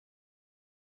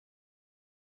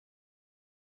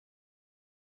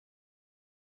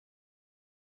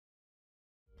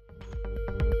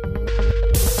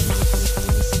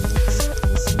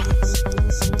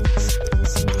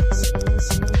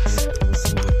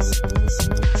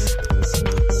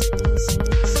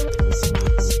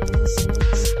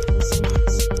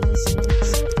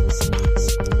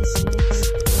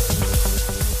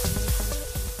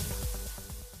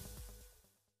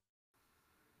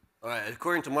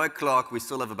according to my clock, we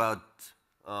still have about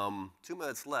 2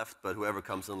 minutes left, but whoever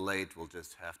comes in late will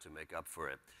just have to make up for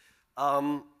it.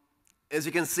 As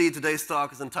you can see, today's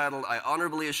talk is entitled, I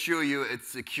honorably assure you it's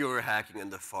secure hacking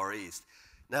in the Far East.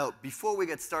 Now, before we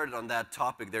get started on that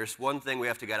topic, there's one thing we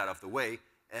have to get out of the way.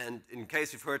 And in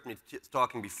case you've heard me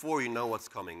talking before, you know what's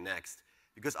coming next.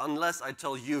 Because unless I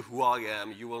tell you who I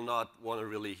am, you will not want to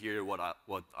really hear what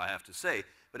I have to say.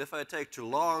 But if I take too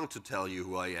long to tell you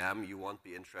who I am, you won't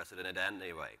be interested in it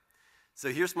anyway. So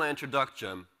here's my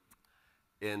introduction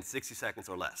in 60 seconds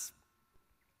or less.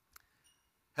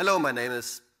 Hello, my name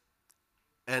is,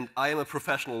 and I am a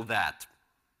professional that,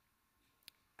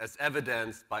 as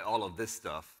evidenced by all of this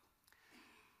stuff.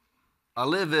 I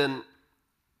live in,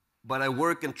 but I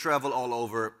work and travel all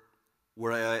over,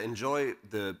 where I enjoy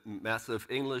the massive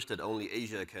English that only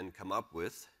Asia can come up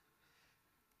with.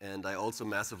 And I also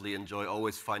massively enjoy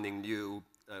always finding new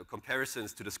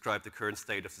comparisons to describe the current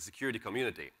state of the security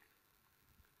community.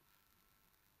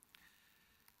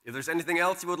 If there's anything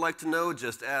else you would like to know,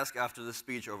 just ask after the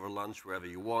speech over lunch, wherever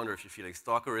you want, or if you're feeling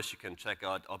stalkerish, you can check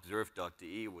out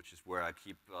observe.de, which is where I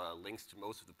keep links to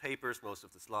most of the papers, most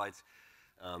of the slides,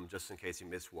 just in case you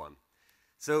miss one.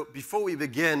 So before we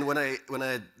begin, when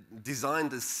I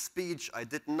designed this speech, I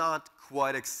did not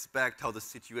quite expect how the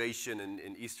situation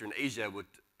in Eastern Asia would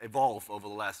evolve over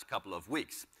the last couple of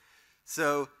weeks.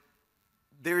 So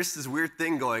there's this weird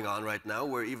thing going on right now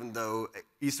where even though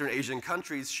Eastern Asian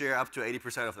countries share up to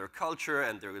 80% of their culture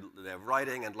and their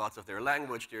writing and lots of their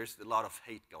language, there's a lot of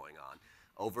hate going on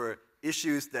over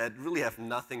issues that really have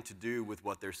nothing to do with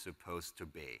what they're supposed to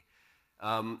be.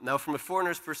 Now, from a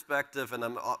foreigner's perspective, and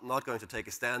I'm not going to take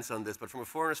a stance on this, but from a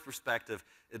foreigner's perspective,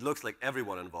 it looks like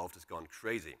everyone involved has gone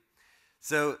crazy.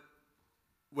 So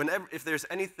if there's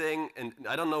anything, and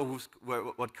I don't know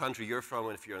what country you're from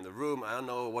if you're in the room, I don't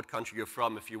know what country you're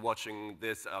from if you're watching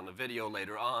this on a video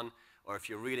later on, or if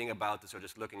you're reading about this or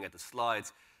just looking at the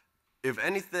slides, if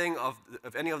any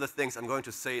of the things I'm going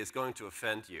to say is going to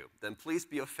offend you, then please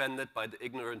be offended by the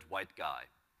ignorant white guy.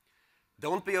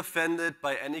 Don't be offended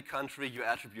by any country you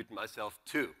attribute myself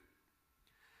to.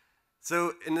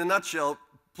 So in a nutshell,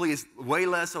 please, way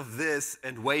less of this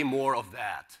and way more of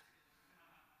that.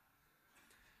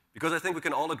 Because I think we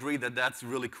can all agree that that's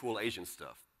really cool Asian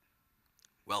stuff.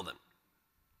 Well then.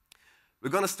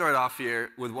 We're going to start off here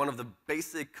with one of the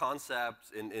basic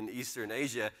concepts in Eastern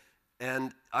Asia,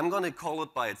 and I'm going to call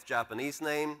it by its Japanese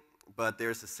name, but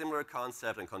there's a similar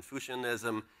concept in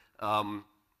Confucianism.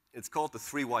 It's called the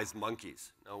Three Wise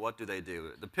Monkeys. Now, what do?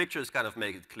 The pictures kind of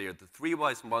make it clear. The Three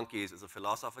Wise Monkeys is a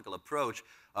philosophical approach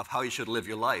of how you should live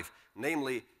your life.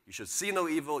 Namely, you should see no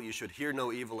evil, you should hear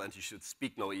no evil, and you should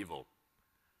speak no evil.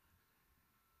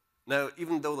 Now,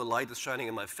 even though the light is shining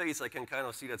in my face, I can kind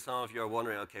of see that some of you are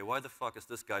wondering, okay, why the fuck is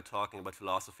this guy talking about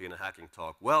philosophy in a hacking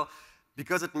talk? Well,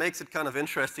 because it makes it kind of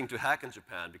interesting to hack in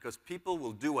Japan, because people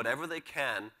will do whatever they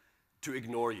can to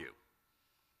ignore you.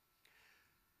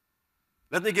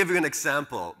 Let me give you an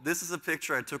example. This is a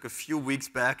picture I took a few weeks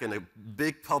back in a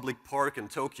big public park in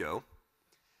Tokyo.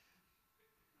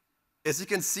 As you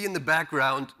can see in the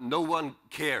background, no one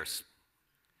cares.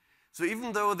 So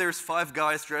even though there's 5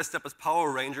 guys dressed up as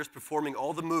Power Rangers performing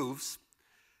all the moves,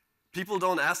 people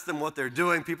don't ask them what they're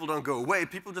doing, people don't go away,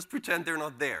 people just pretend they're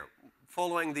not there,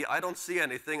 following the I don't see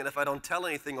anything, and if I don't tell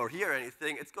anything or hear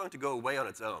anything, it's going to go away on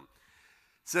its own.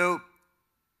 So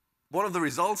one of the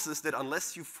results is that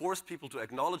unless you force people to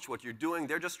acknowledge what you're doing,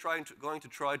 they're just going to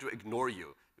try to ignore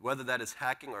you, whether that is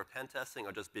hacking or pen testing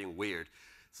or just being weird.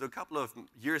 So a couple of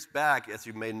years back, as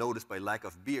you may notice by lack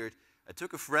of beard, I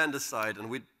took a friend aside and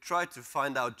we tried to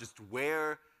find out just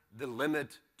where the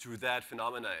limit to that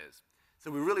phenomena is.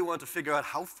 So we really want to figure out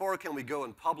how far can we go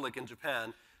in public in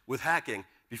Japan with hacking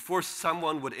before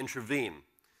someone would intervene.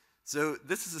 So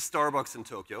this is a Starbucks in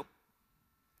Tokyo.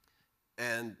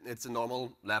 And it's a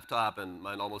normal laptop and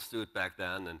my normal suit back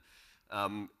then.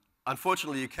 And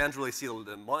unfortunately, you can't really see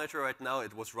the monitor right now.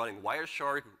 It was running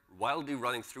Wireshark, wildly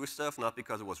running through stuff, not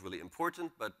because it was really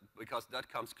important, but because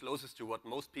that comes closest to what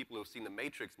most people who've seen the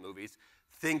Matrix movies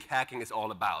think hacking is all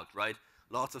about, right?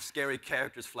 Lots of scary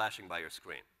characters flashing by your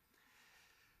screen.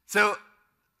 So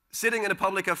sitting in a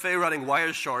public cafe running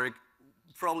Wireshark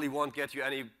probably won't get you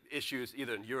any issues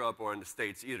either in Europe or in the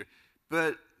States either.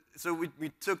 But so we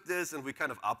took this and we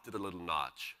kind of upped it a little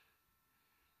notch.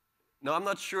 Now, I'm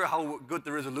not sure how good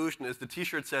the resolution is. The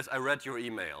t-shirt says, I read your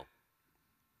email.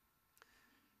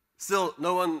 Still,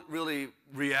 no one really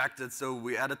reacted, so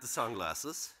we added the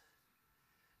sunglasses.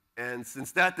 And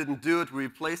since that didn't do it, we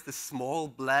replaced the small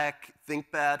black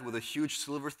ThinkPad with a huge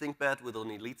silver ThinkPad with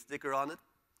an Elite sticker on it.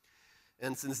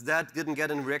 And since that didn't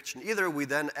get any reaction either, we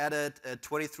then added a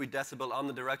 23 decibel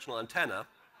omnidirectional antenna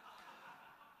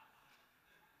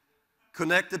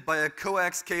connected by a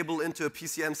coax cable into a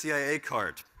PCM-CIA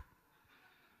card.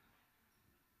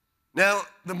 Now,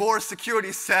 the more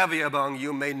security savvy among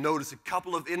you may notice a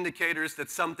couple of indicators that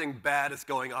something bad is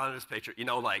going on in this picture. You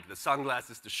know, like the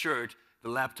sunglasses, the shirt, the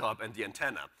laptop, and the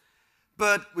antenna.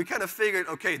 But we kind of figured,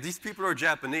 okay, these people are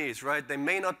Japanese, right? They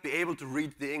may not be able to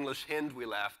read the English hint we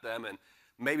left them, and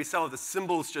maybe some of the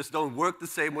symbols just don't work the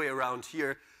same way around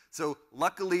here. So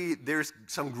luckily, there's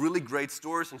some really great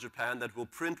stores in Japan that will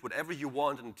print whatever you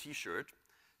want in a t-shirt.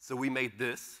 So we made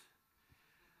this.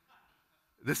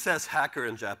 This says hacker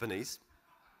in Japanese.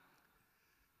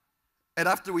 And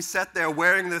after we sat there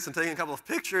wearing this and taking a couple of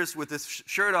pictures with this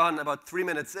shirt on, about 3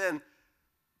 minutes in,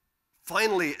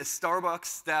 finally a Starbucks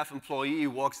staff employee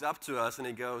walks up to us and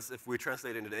he goes, if we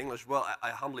translate it into English, well, I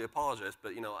humbly apologize,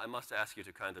 but I must ask you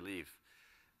to kind of leave.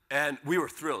 And we were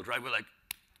thrilled, right? We're like,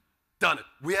 done it.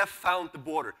 We have found the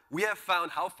border. We have found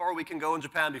how far we can go in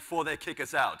Japan before they kick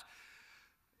us out.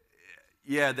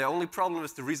 Yeah, the only problem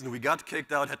is the reason we got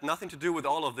kicked out had nothing to do with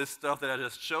all of this stuff that I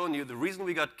just shown you. The reason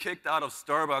we got kicked out of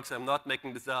Starbucks, I'm not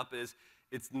making this up, is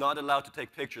it's not allowed to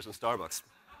take pictures in Starbucks.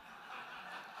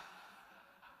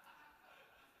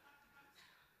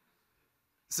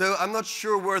 So I'm not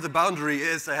sure where the boundary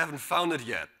is. I haven't found it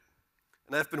yet.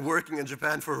 And I've been working in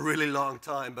Japan for a really long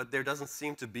time, but there doesn't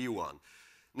seem to be one.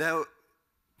 Now,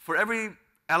 for every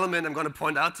element I'm going to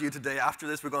point out to you today, after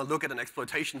this, we're going to look at an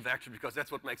exploitation vector because that's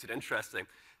what makes it interesting.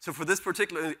 So for this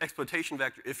particular exploitation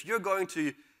vector, if you're going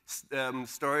to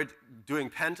start doing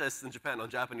pen tests in Japan on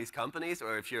Japanese companies,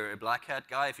 or if you're a black hat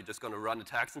guy, if you're just going to run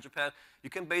attacks in Japan, you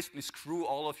can basically screw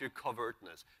all of your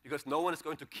covertness because no one is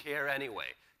going to care anyway.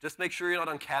 Just make sure you're not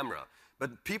on camera.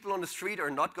 But people on the street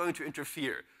are not going to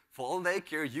interfere. For all they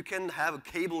care, you can have a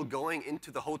cable going into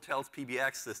the hotel's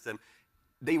PBX system.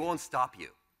 They won't stop you.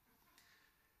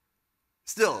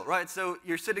 Still, right, so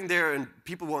you're sitting there and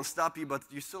people won't stop you, but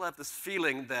you still have this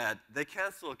feeling that they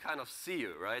can still kind of see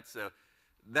you, right? So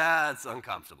that's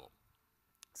uncomfortable.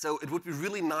 So it would be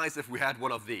really nice if we had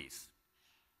one of these.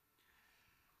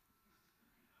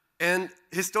 And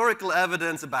historical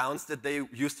evidence abounds that they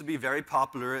used to be very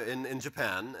popular in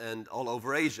Japan and all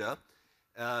over Asia.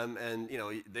 And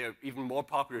they're even more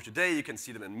popular today. You can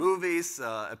see them in movies.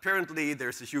 Apparently,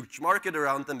 there's a huge market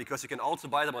around them because you can also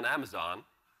buy them on Amazon.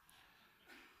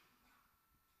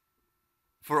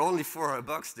 For only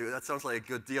 $400, dude, that sounds like a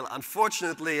good deal.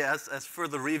 Unfortunately, as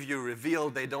further review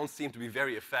revealed, they don't seem to be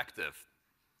very effective.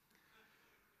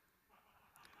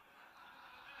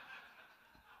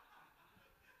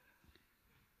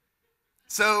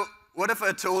 So, what if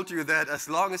I told you that as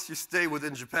long as you stay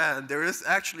within Japan, there is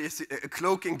actually a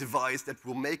cloaking device that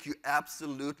will make you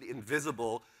absolutely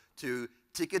invisible to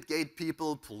ticket gate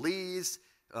people, police,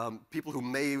 people who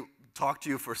may talk to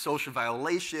you for social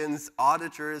violations,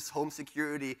 auditors, home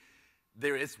security.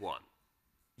 There is one.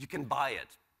 You can buy it.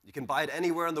 You can buy it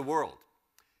anywhere in the world.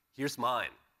 Here's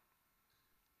mine.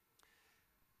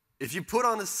 If you put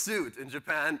on a suit in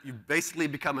Japan, you basically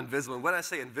become invisible. And when I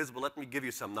say invisible, let me give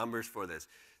you some numbers for this.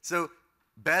 So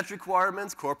badge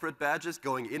requirements, corporate badges,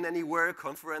 going in anywhere,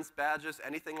 conference badges,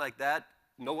 anything like that,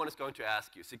 no one is going to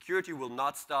ask you. Security will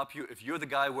not stop you if you're the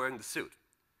guy wearing the suit.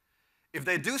 If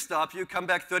they do stop you, come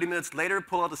back 30 minutes later,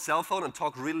 pull out a cell phone, and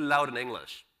talk really loud in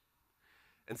English.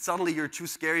 And suddenly you're too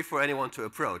scary for anyone to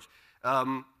approach.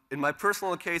 In my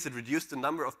personal case, it reduced the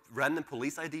number of random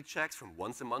police ID checks from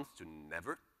once a month to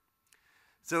never.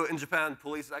 So in Japan,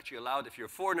 police is actually allowed, if you're a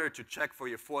foreigner, to check for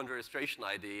your foreign registration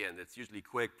ID, and it's usually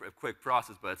a quick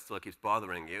process, but it still keeps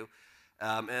bothering you.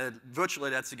 And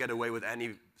virtually lets you get away with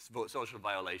any social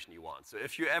violation you want. So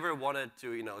if you ever wanted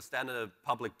to stand in a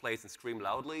public place and scream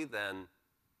loudly, then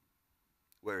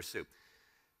wear a suit.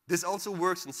 This also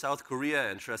works in South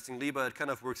Korea, interestingly, but it kind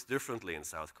of works differently in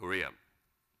South Korea.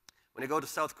 When you go to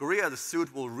South Korea, the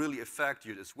suit will really affect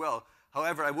you as well.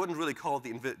 However, I wouldn't really call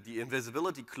it the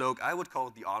invisibility cloak. I would call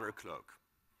it the honor cloak.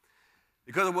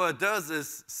 Because what it does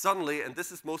is suddenly, and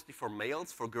this is mostly for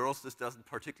males, for girls this doesn't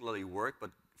particularly work,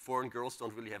 but foreign girls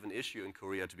don't really have an issue in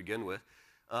Korea to begin with.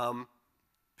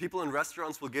 People in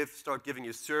restaurants will start giving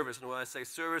you service, and when I say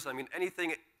service, I mean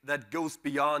anything that goes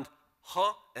beyond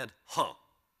huh and huh.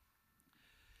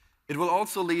 It will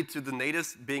also lead to the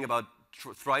natives being about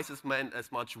thrice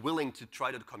as much willing to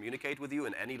try to communicate with you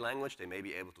in any language they may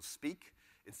be able to speak,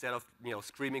 instead of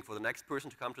screaming for the next person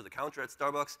to come to the counter at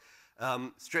Starbucks.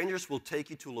 Strangers will take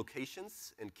you to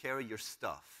locations and carry your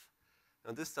stuff.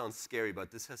 Now, this sounds scary,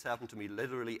 but this has happened to me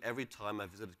literally every time I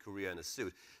visited Korea in a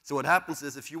suit. So what happens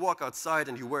is if you walk outside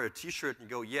and you wear a T-shirt and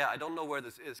you go, yeah, I don't know where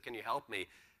this is, can you help me?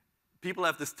 People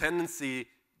have this tendency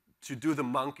to do the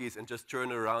monkeys and just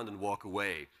turn around and walk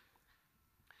away.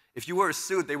 If you wear a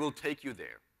suit, they will take you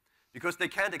there because they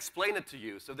can't explain it to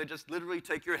you, so they just literally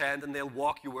take your hand and they'll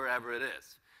walk you wherever it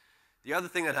is. The other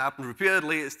thing that happened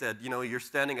repeatedly is that you're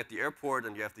standing at the airport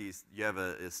and you have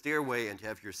a stairway and you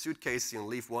have your suitcase,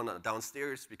 leave one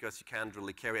downstairs because you can't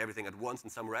really carry everything at once,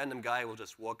 and some random guy will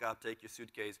just walk up, take your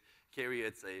suitcase, carry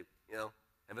it, say,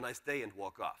 have a nice day, and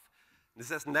walk off. This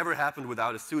has never happened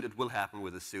without a suit. It will happen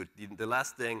with a suit. The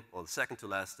last thing, or the second to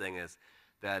last thing, is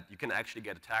that you can actually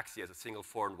get a taxi as a single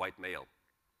foreign white male.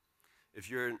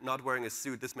 If you're not wearing a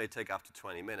suit, this may take up to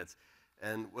 20 minutes.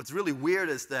 And what's really weird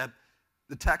is that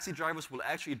the taxi drivers will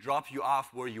actually drop you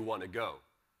off where you want to go.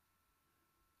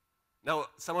 Now,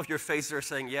 some of your faces are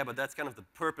saying, yeah, but that's kind of the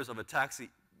purpose of a taxi.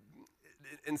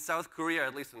 In South Korea,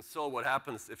 at least in Seoul, what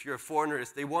happens if you're a foreigner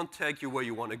is they won't take you where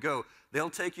you want to go. They'll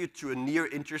take you to a near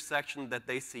intersection that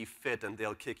they see fit, and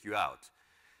they'll kick you out.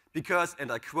 Because,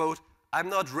 and I quote, "I'm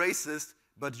not racist,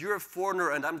 but you're a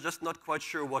foreigner, and I'm just not quite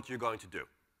sure what you're going to do."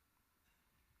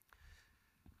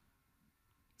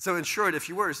 So in short, if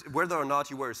you whether or not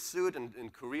you wear a suit in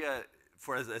Korea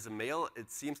as a male, it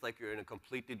seems like you're in a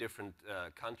completely different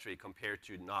country compared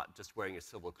to not just wearing your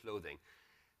civil clothing.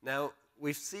 Now,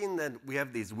 we've seen that we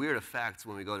have these weird effects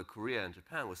when we go to Korea and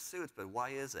Japan with suits, but why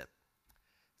is it?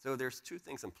 So there's two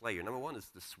things in play here. Number one is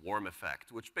the swarm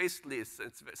effect, which basically is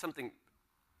something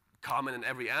common in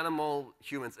every animal,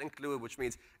 humans included, which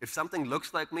means if something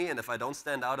looks like me and if I don't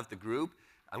stand out of the group,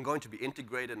 I'm going to be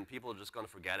integrated and people are just going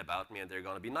to forget about me and they're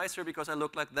going to be nicer because I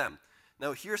look like them.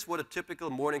 Now, here's what a typical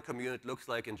morning commute looks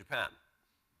like in Japan.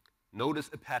 Notice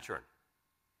a pattern.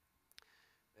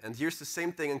 And here's the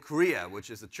same thing in Korea, which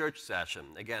is a church session.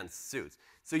 Again, suits.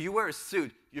 So you wear a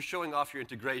suit, you're showing off your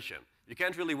integration. You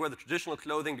can't really wear the traditional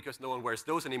clothing because no one wears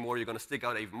those anymore. You're going to stick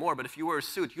out even more. But if you wear a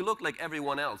suit, you look like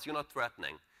everyone else. You're not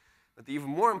threatening. But the even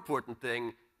more important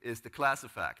thing is the class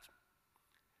effect.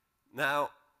 Now,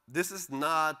 this is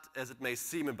not, as it may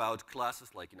seem, about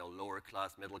classes like lower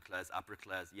class, middle class, upper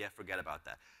class. Yeah, forget about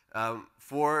that.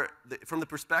 From the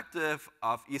perspective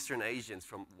of Eastern Asians,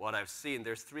 from what I've seen,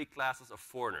 there's three classes of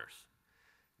foreigners.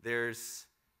 There's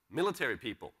military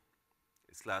people.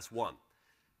 It's class one.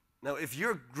 Now, if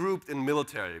you're grouped in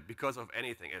military because of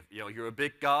anything, if you're a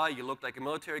big guy, you look like a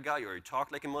military guy, or you talk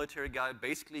like a military guy,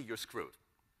 basically you're screwed.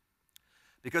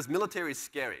 Because military is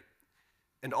scary.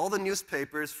 And all the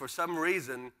newspapers, for some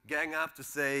reason, gang up to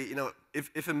say,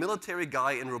 if a military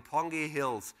guy in Roppongi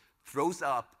Hills throws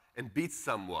up and beats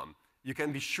someone, you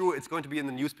can be sure it's going to be in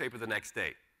the newspaper the next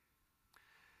day.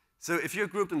 So if you're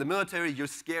grouped in the military, you're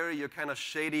scary, you're kind of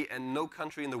shady, and no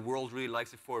country in the world really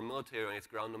likes a foreign military on its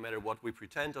ground, no matter what we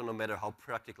pretend or no matter how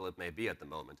practical it may be at the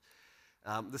moment.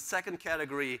 The second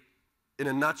category, in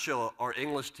a nutshell, are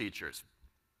English teachers.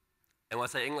 And when I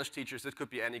say English teachers, it could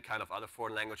be any kind of other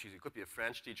foreign language teacher. It could be a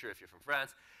French teacher if you're from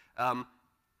France.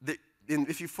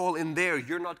 If you fall in there,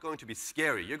 you're not going to be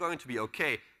scary. You're going to be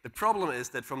okay. The problem is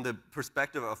that from the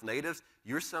perspective of natives,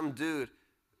 you're some dude,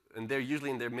 and they're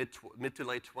usually in their mid to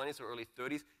late 20s or early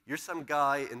 30s. You're some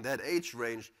guy in that age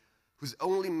range whose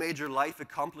only major life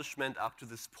accomplishment up to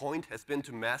this point has been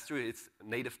to master its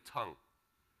native tongue.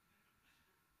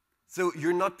 So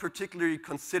you're not particularly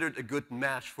considered a good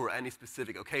match for any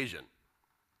specific occasion.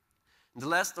 And the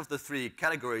last of the three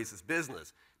categories is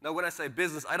business. Now, when I say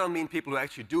business, I don't mean people who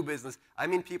actually do business. I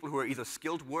mean people who are either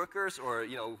skilled workers or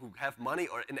who have money,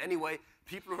 or in any way,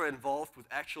 people who are involved with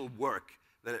actual work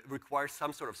that requires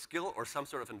some sort of skill or some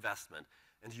sort of investment.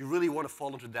 And you really want to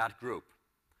fall into that group.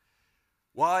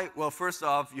 Why? Well, first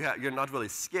off, you're not really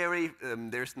scary.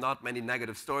 There's not many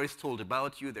negative stories told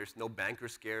about you. There's no banker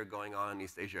scare going on in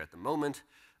East Asia at the moment.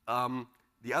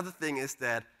 The other thing is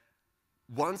that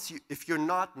if you're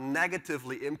not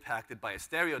negatively impacted by a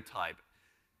stereotype,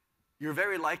 you're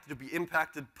very likely to be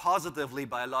impacted positively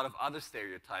by a lot of other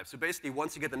stereotypes. So basically,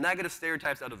 once you get the negative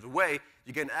stereotypes out of the way,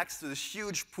 you get access to this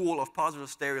huge pool of positive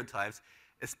stereotypes,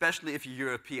 especially if you're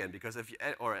European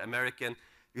or American,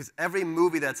 because every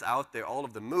movie that's out there, all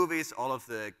of the movies, all of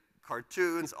the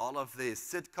cartoons, all of the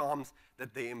sitcoms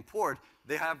that they import,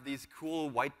 they have these cool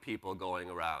white people going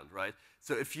around, right?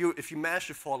 So if you manage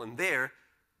to fall in there,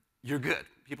 you're good.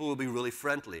 People will be really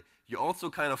friendly. You also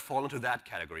kind of fall into that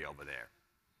category over there.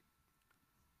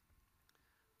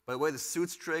 By the way, the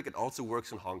suits trick, it also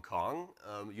works in Hong Kong.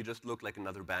 You just look like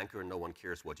another banker and no one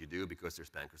cares what you do because there's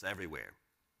bankers everywhere.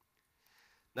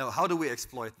 Now, how do we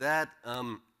exploit that?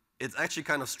 It's actually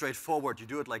kind of straightforward. You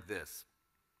do it like this.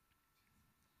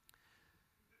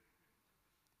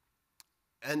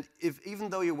 And even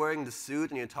though you're wearing the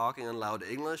suit and you're talking in loud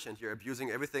English and you're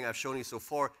abusing everything I've shown you so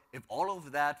far, if all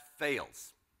of that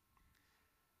fails,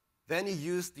 then you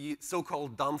use the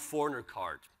so-called dumb foreigner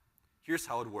card. Here's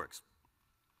how it works.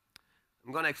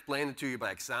 I'm going to explain it to you by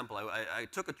example. I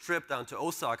took a trip down to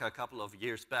Osaka a couple of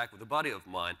years back with a buddy of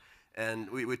mine, and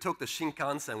we took the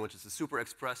Shinkansen, which is a super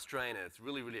express train, and it's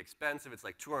really, really expensive. It's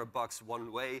like $200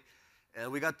 one way. And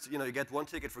we got, you get one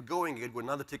ticket for going, you get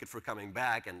another ticket for coming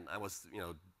back, and I was,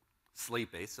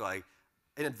 sleepy, so I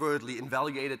inadvertently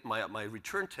invalidated my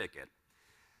return ticket.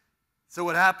 So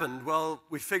what happened? Well,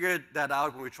 we figured that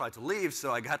out when we tried to leave,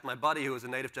 so I got my buddy, who was a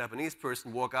native Japanese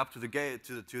person, walk up to the gate,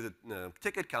 to the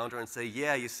ticket counter and say,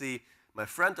 yeah, you see, my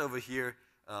friend over here,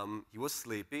 he was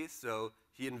sleepy, so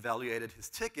he invalidated his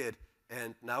ticket,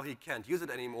 and now he can't use it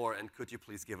anymore, and could you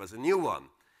please give us a new one?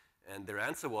 And their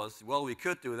answer was, well, we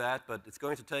could do that, but it's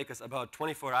going to take us about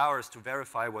 24 hours to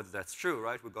verify whether that's true,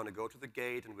 right? We're going to go to the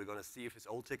gate, and we're going to see if his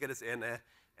old ticket is in there,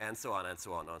 and so on, and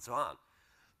so on, and so on.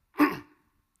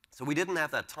 So we didn't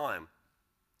have that time.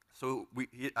 So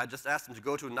I just asked him to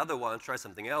go to another one and try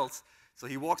something else. So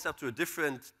he walks up to a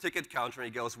different ticket counter,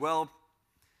 and he goes, well,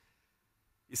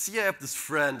 you see, I have this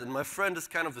friend, and my friend is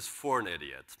kind of this foreign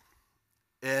idiot.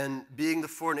 And being the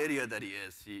foreign idiot that he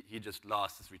is, he just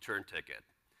lost his return ticket.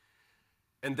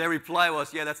 And their reply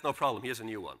was, yeah, that's no problem. Here's a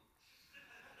new one.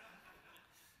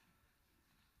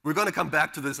 We're going to come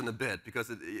back to this in a bit,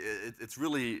 because it's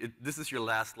really, this is your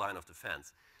last line of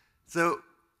defense. So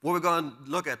what we're going to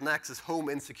look at next is home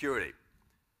insecurity.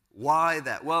 Why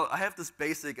that? Well, I have this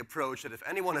basic approach that if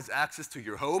anyone has access to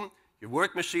your home, your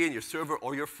work machine, your server,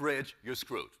 or your fridge, you're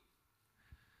screwed.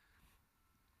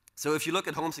 So if you look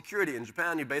at home security in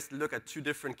Japan, you basically look at two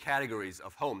different categories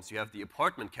of homes. You have the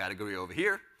apartment category over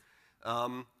here,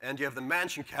 and you have the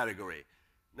mansion category.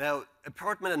 Now,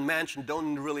 apartment and mansion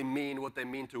don't really mean what they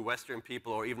mean to Western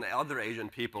people or even other Asian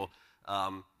people.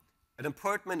 An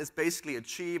apartment is basically a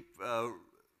cheap,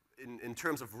 in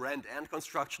terms of rent and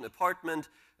construction apartment,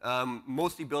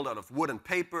 mostly built out of wood and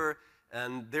paper,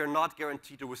 and they're not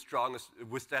guaranteed to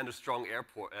withstand a strong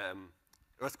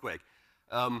earthquake.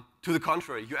 To the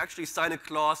contrary, you actually sign a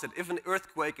clause that if an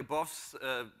earthquake above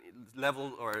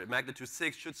level or magnitude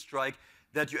 6 should strike,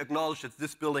 that you acknowledge that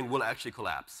this building will actually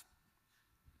collapse.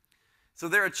 So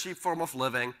they're a cheap form of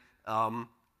living,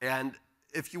 and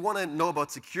if you want to know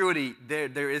about security,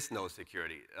 there is no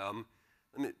security.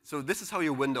 So this is how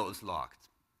your window is locked,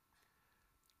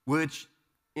 which,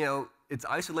 it's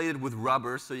isolated with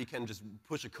rubber, so you can just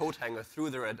push a coat hanger through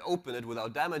there and open it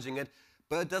without damaging it,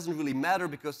 but it doesn't really matter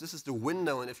because this is the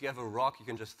window, and if you have a rock, you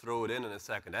can just throw it in a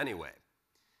second anyway.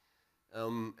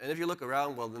 And if you look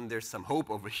around, well, then there's some hope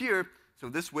over here. So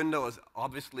this window is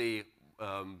obviously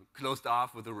closed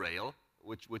off with a rail,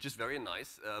 which is very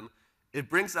nice. It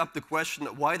brings up the question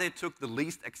why they took the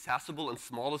least accessible and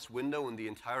smallest window in the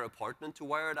entire apartment to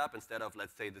wire it up instead of,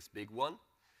 let's say, this big one.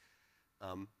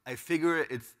 I figure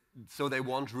it's so they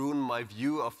won't ruin my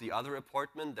view of the other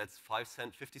apartment that's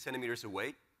 50 centimeters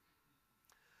away.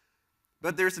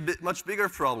 But there's a much bigger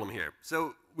problem here.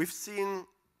 So we've seen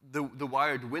the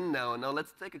wired window. Now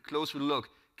let's take a closer look.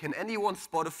 Can anyone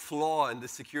spot a flaw in the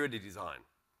security design?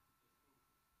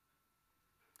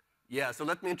 Yeah, so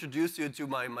let me introduce you to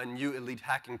my new elite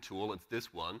hacking tool. It's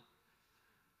this one.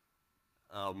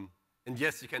 And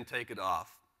yes, you can take it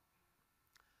off.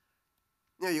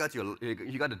 You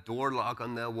got a door lock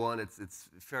on that one. It's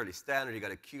fairly standard. You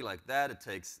got a key like that. It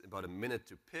takes about a minute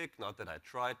to pick. Not that I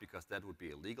tried, because that would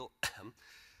be illegal.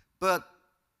 But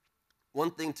one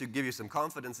thing to give you some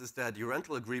confidence is that your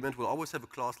rental agreement will always have a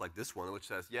clause like this one, which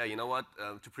says, yeah, you know what?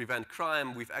 To prevent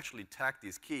crime, we've actually tagged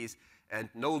these keys, and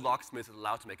no locksmith is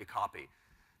allowed to make a copy.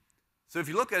 So if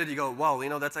you look at it, you go, wow,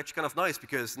 that's actually kind of nice,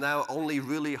 because now only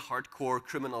really hardcore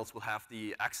criminals will have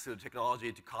the access to the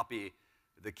technology to copy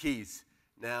the keys.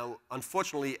 Now,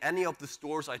 unfortunately, any of the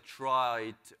stores I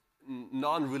tried,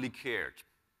 none really cared.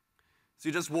 So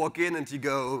you just walk in and you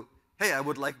go, hey, I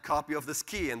would like a copy of this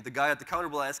key. And the guy at the counter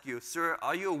will ask you, sir,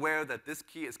 are you aware that this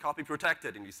key is copy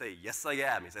protected? And you say, yes, I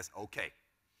am. He says, okay.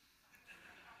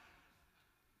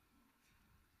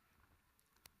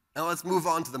 Now let's move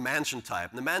on to the mansion type.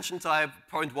 In the mansion type,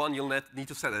 point one, you'll need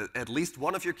to set at least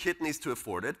one of your kidneys to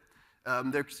afford it.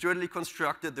 They're sturdily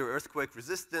constructed, they're earthquake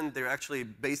resistant, they're actually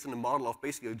based on a model of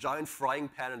basically a giant frying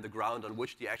pan in the ground on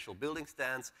which the actual building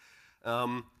stands.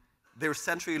 They're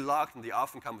centrally locked, and they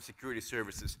often come with security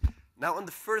services. Now, on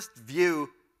the first view,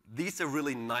 these are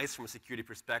really nice from a security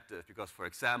perspective because, for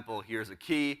example, here's a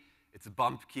key, it's a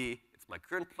bump key, it's my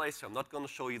current place, so I'm not going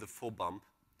to show you the full bump.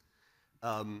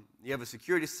 You have a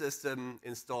security system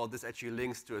installed. This actually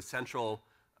links to a central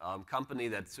company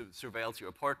that surveils your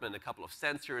apartment, a couple of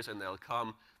sensors, and they'll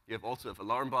come. You also have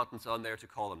alarm buttons on there to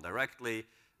call them directly.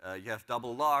 You have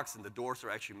double locks, and the doors are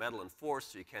actually metal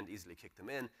enforced, so you can't easily kick them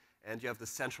in. And you have the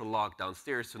central lock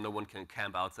downstairs, so no one can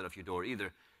camp outside of your door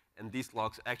either. And these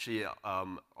locks actually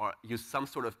use some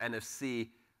sort of NFC.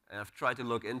 And I've tried to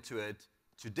look into it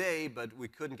today, but we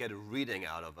couldn't get a reading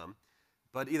out of them.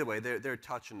 But either way, they're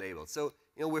touch-enabled. So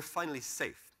we're finally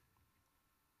safe.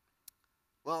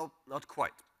 Well, not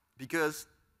quite. Because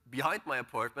behind my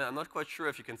apartment, I'm not quite sure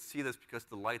if you can see this because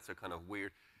the lights are kind of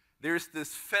weird, there's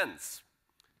this fence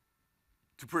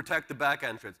to protect the back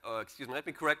entrance. Oh, excuse me, let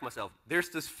me correct myself. There's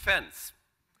this fence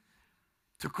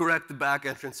to correct the back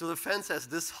entrance. So the fence has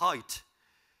this height,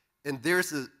 and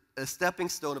there's a stepping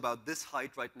stone about this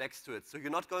height right next to it. So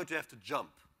you're not going to have to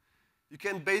jump. You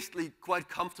can basically quite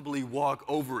comfortably walk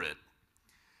over it.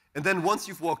 And then once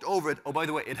you've walked over it, oh, by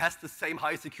the way, it has the same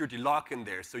high security lock in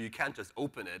there, so you can't just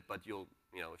open it, but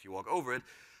if you walk over it,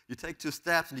 you take 2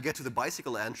 steps and you get to the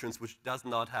bicycle entrance, which does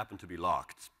not happen to be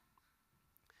locked.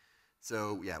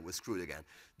 So yeah, we're screwed again.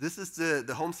 This is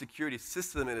the home security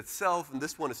system in itself, and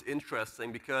this one is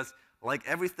interesting because, like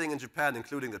everything in Japan,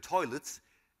 including the toilets,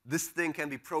 this thing can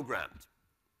be programmed.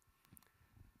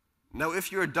 Now,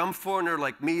 if you're a dumb foreigner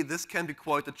like me, this can be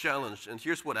quite a challenge. And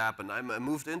here's what happened. I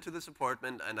moved into this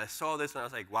apartment, and I saw this, and I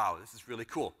was like, wow, this is really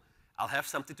cool. I'll have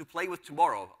something to play with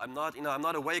tomorrow. I'm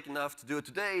not awake enough to do it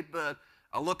today, but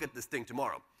I'll look at this thing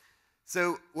tomorrow.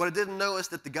 So what I didn't know is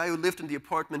that the guy who lived in the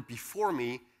apartment before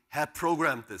me had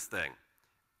programmed this thing.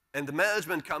 And the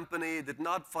management company did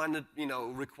not find it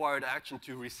required action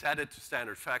to reset it to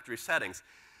standard factory settings.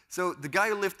 So the guy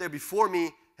who lived there before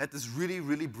me had this really,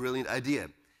 really brilliant idea.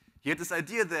 He had this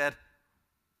idea that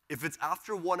if it's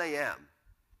after 1 a.m.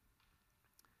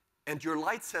 and your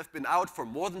lights have been out for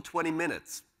more than 20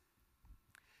 minutes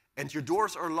and your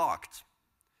doors are locked,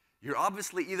 you're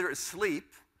obviously either asleep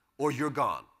or you're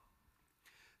gone.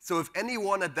 So if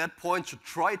anyone at that point should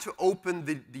try to open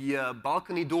the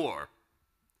balcony door,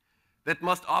 that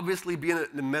must obviously be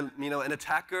an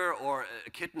attacker or a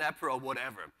kidnapper or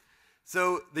whatever.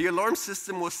 So the alarm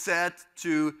system was set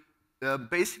to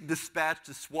basically dispatch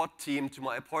the SWAT team to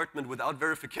my apartment without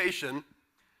verification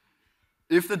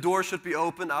if the door should be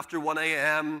open after 1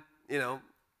 a.m.,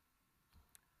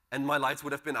 and my lights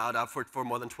would have been out for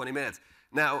more than 20 minutes.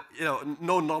 Now,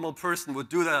 no normal person would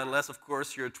do that unless, of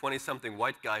course, you're a 20-something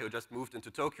white guy who just moved into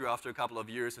Tokyo after a couple of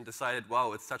years and decided,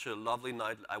 wow, it's such a lovely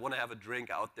night, I want to have a drink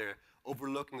out there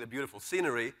overlooking the beautiful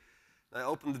scenery. I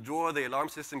open the door, the alarm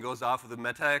system goes off with a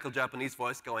mechanical Japanese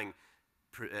voice going,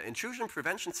 intrusion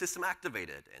prevention system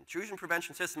activated. Intrusion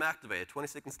prevention system activated. 20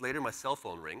 seconds later, my cell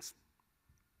phone rings.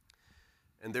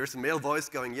 And there's a male voice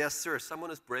going, yes, sir, someone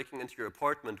is breaking into your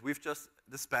apartment. We've just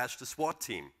dispatched the SWAT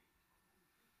team.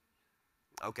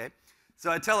 Okay. So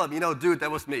I tell him, dude,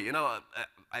 that was me.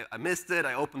 I missed it.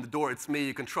 I opened the door. It's me.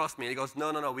 You can trust me. And he goes,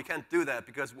 no, we can't do that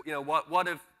because, what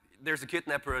if there's a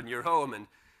kidnapper in your home and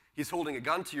he's holding a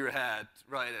gun to your head,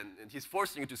 right, and he's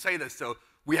forcing you to say this, so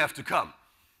we have to come.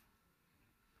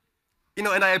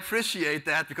 And I appreciate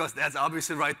that because that's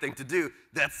obviously the right thing to do.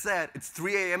 That said, it's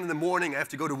 3 a.m. in the morning, I have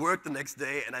to go to work the next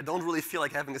day, and I don't really feel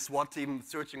like having a SWAT team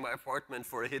searching my apartment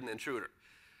for a hidden intruder.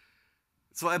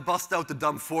 So I bust out the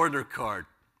dumb foreigner card.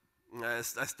 I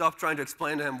stopped trying to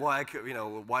explain to him why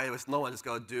why it was no one just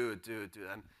go, dude.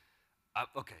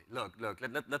 Okay, look,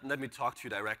 let me talk to you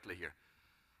directly here.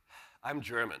 I'm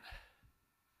German.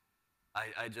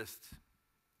 I just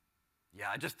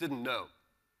didn't know.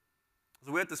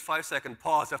 So we had this 5-second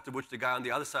pause, after which the guy on the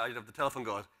other side of the telephone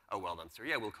goes, oh, well done, sir.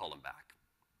 Yeah, we'll call him back.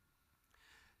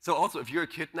 So also, if you're a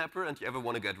kidnapper and you ever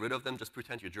want to get rid of them, just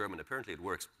pretend you're German. Apparently, it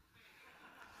works.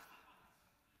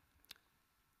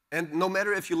 And no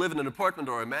matter if you live in an apartment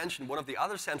or a mansion, one of the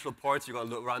other central parts you're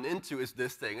going to run into is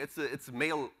this thing. It's a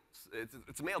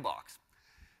mailbox.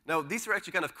 Now, these are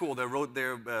actually kind of cool.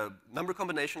 They're number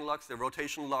combination locks. They're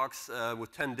rotation locks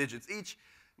with 10 digits each.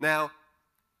 Now,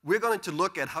 we're going to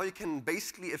look at how you can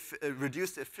basically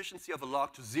reduce the efficiency of a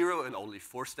lock to 0 in only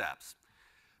 4 steps.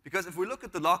 Because if we look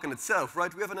at the lock in itself,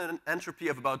 right, we have an entropy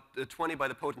of about 20 by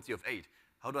the potency of 8.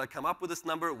 How do I come up with this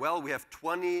number? Well, we have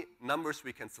 20 numbers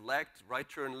we can select, right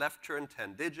turn, left turn,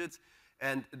 10 digits.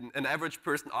 And an average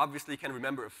person obviously can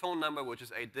remember a phone number, which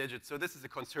is 8 digits. So this is a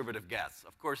conservative guess.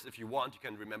 Of course, if you want, you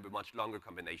can remember much longer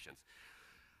combinations.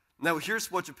 Now,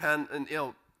 here's what Japan, and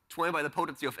 20 by the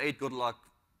potency of 8, good luck,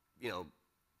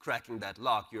 cracking that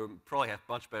lock. You probably have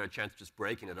much better chance of just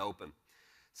breaking it open.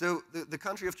 So the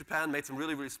country of Japan made some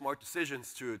really, really smart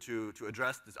decisions to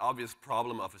address this obvious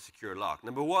problem of a secure lock.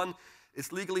 Number one,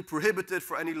 it's legally prohibited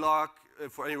for any lock,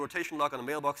 for any rotation lock on a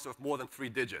mailbox to have more than 3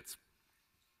 digits.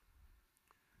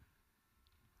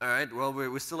 All right, well,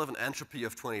 we still have an entropy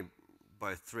of 20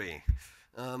 by 3.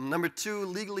 Number 2,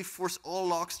 legally force all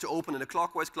locks to open in a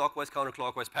clockwise, clockwise,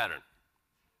 counterclockwise pattern.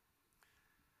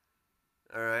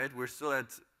 All right, we're still at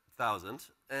 1,000.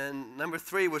 And number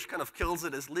 3, which kind of kills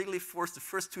it, is legally force the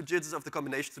first 2 digits of the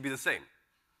combination to be the same.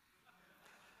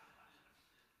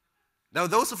 Now,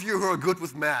 those of you who are good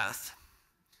with math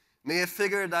may have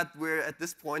figured that we're at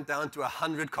this point down to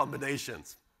 100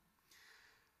 combinations.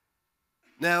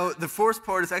 Now, the fourth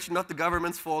part is actually not the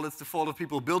government's fault, it's the fault of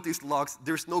people who built these locks.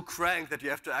 There's no crank that you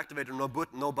have to activate or no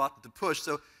button to push.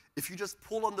 So if you just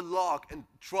pull on the lock and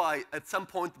try, at some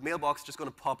point the mailbox is just going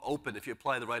to pop open if you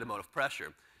apply the right amount of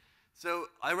pressure. So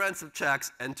I ran some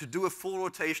checks, and to do a full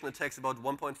rotation, it takes about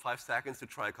 1.5 seconds to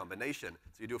try a combination.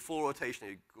 So you do a full rotation,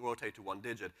 you rotate to 1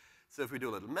 digit. So if we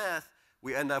do a little math,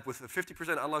 we end up with a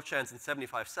 50% unlock chance in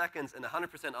 75 seconds and a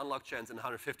 100% unlock chance in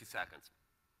 150 seconds.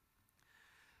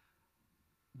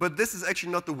 But this is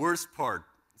actually not the worst part.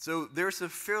 So there's a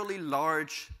fairly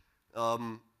large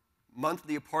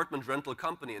monthly apartment rental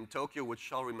company in Tokyo, which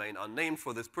shall remain unnamed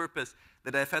for this purpose,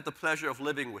 that I've had the pleasure of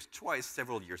living with twice,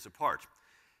 several years apart.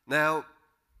 Now,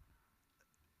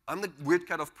 I'm the weird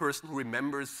kind of person who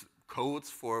remembers codes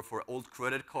for old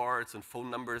credit cards and phone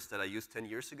numbers that I used 10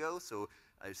 years ago. So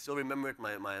I still remembered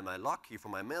my lock key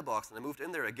from my mailbox, and I moved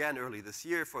in there again early this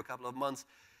year for a couple of months.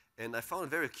 And I found it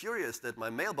very curious that my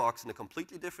mailbox in a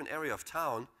completely different area of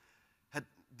town had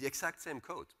the exact same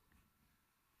code.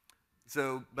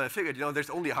 So, but I figured, you know, there's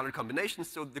only 100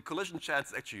 combinations, so the collision chance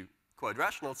is actually quite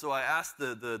rational. So I asked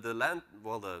the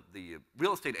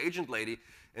real estate agent lady,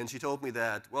 and she told me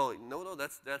that, well, no,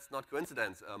 that's not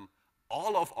coincidence.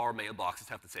 All of our mailboxes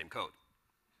have the same code.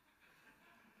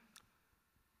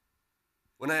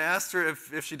 When I asked her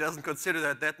if she doesn't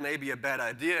consider that may be a bad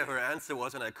idea, her answer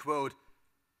was, and I quote,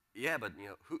 "Yeah, but you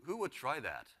know, who would try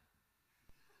that?"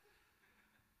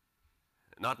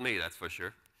 Not me, that's for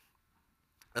sure.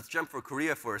 Let's jump for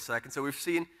Korea for a second. So we've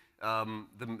seen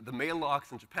the mail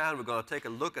locks in Japan. We're going to take a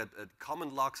look at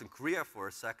common locks in Korea for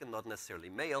a second, not necessarily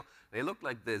mail. They look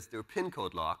like this. They're pin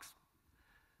code locks.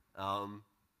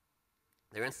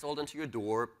 They're installed into your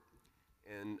door.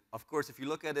 And of course, if you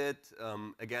look at it,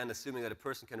 again, assuming that a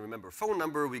person can remember a phone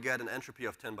number, we get an entropy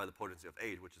of 10 by the potency of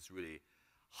 8, which is really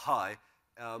high.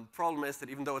 Problem is that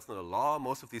even though it's not a law,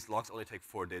 most of these locks only take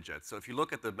 4 digits. So if you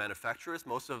look at the manufacturers,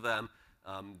 most of them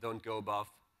don't go above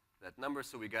that number,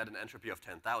 so we get an entropy of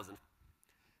 10,000.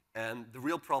 And the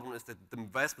real problem is that the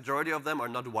vast majority of them are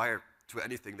not wired to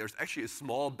anything. There's actually a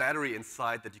small battery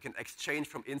inside that you can exchange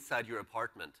from inside your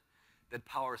apartment that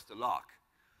powers the lock.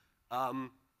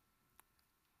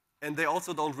 And they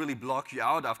also don't really block you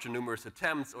out after numerous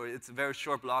attempts, or it's a very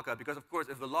short blockout, because of course,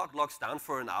 if the lock locks down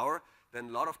for an hour, then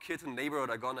a lot of kids in the neighborhood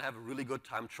are going to have a really good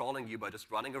time trolling you by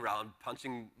just running around,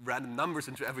 punching random numbers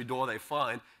into every door they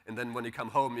find, and then when you come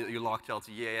home, your lock tells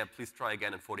you, yeah, please try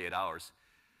again in 48 hours.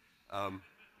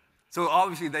 So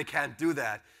obviously, they can't do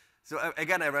that. So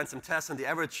again, I ran some tests, and the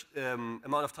average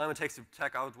amount of time it takes to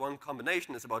check out one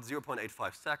combination is about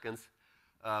 0.85 seconds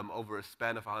over a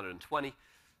span of 120.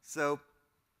 So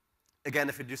again,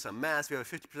 if we do some math, we have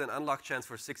a 50% unlock chance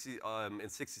for in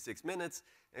 66 minutes,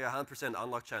 and a 100%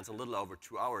 unlock chance in a little over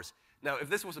 2 hours. Now, if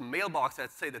this was a mailbox,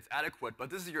 I'd say that's adequate, but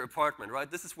this is your apartment, right?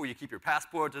 This is where you keep your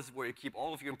passport. This is where you keep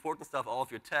all of your important stuff, all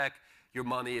of your tech, your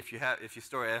money, if you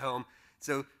store it at home.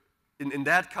 So in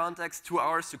that context, 2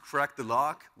 hours to crack the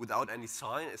lock without any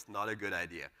sign is not a good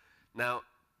idea. Now,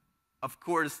 of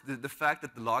course, the fact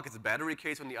that the lock is a battery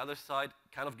case on the other side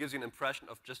kind of gives you an impression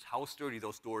of just how sturdy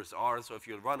those doors are. So if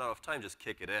you run out of time, just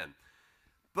kick it in.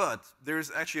 But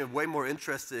there's actually a way more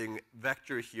interesting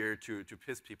vector here to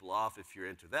piss people off if you're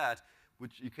into that,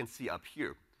 which you can see up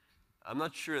here. I'm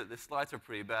not sure, the slides are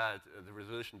pretty bad, the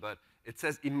resolution, but it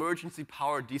says emergency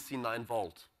power DC 9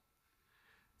 volt.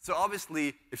 So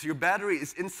obviously, if your battery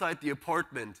is inside the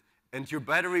apartment, and your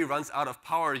battery runs out of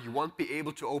power, you won't be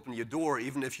able to open your door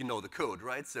even if you know the code,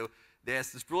 right? So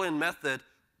there's this brilliant method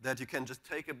that you can just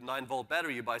take a 9-volt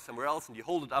battery you buy somewhere else, and you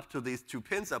hold it up to these 2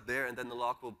 pins up there, and then the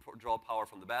lock will draw power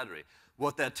from the battery.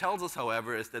 What that tells us,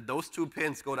 however, is that those 2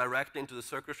 pins go directly into the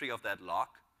circuitry of that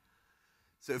lock.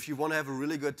 So if you want to have a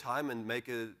really good time and make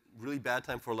a really bad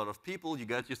time for a lot of people, you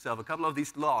get yourself a couple of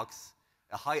these locks,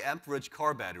 a high amperage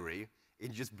car battery, and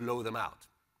you just blow them out.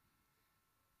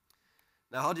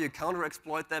 Now, how do you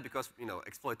counter-exploit that? Because, you know,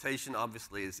 exploitation,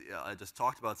 obviously, is I just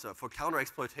talked about. So for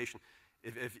counter-exploitation,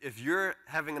 if you're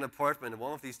having an apartment in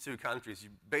one of these 2 countries, you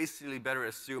basically better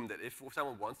assume that if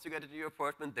someone wants to get into your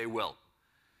apartment, they will.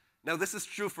 Now, this is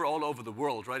true for all over the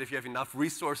world, right? If you have enough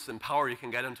resources and power, you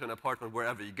can get into an apartment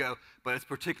wherever you go, but it's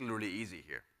particularly easy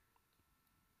here.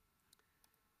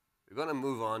 we're going to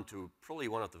move on to probably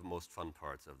one of the most fun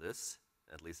parts of this,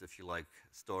 at least if you like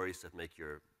stories that make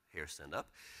your hair stand up.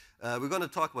 We're going to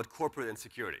talk about corporate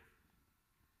insecurity,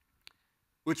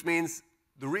 which means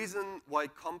the reason why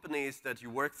companies that you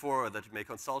work for, or that you may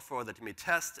consult for, or that you may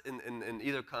test in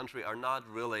either country are not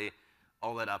really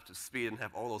all that up to speed and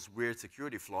have all those weird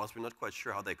security flaws, we're not quite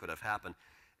sure how they could have happened.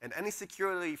 And any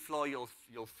security flaw you'll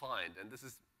find, and this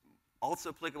is also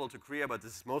applicable to Korea, but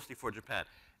this is mostly for Japan.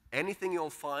 Anything you'll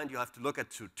find, you have to look at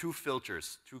two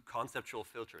filters, two conceptual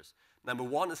filters. Number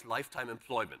one is lifetime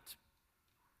employment.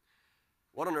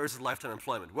 What on earth is lifetime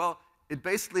employment? Well, it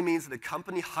basically means that a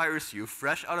company hires you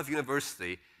fresh out of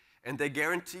university, and they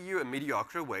guarantee you a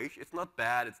mediocre wage. It's not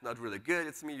bad, it's not really good,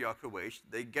 it's a mediocre wage.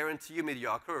 They guarantee you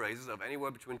mediocre raises of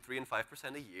anywhere between 3% and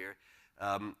 5% a year,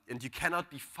 and you cannot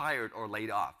be fired or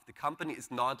laid off. The company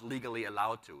is not legally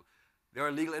allowed to. There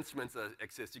are legal instruments that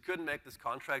exist. You couldn't make this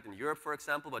contract in Europe, for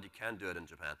example, but you can do it in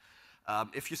Japan.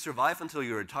 If you survive until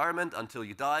your retirement, until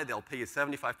you die, they'll pay you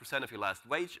 75% of your last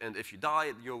wage, and if you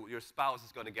die, your spouse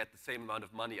is going to get the same amount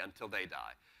of money until they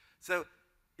die. So,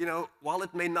 you know, while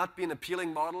it may not be an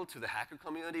appealing model to the hacker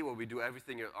community where we do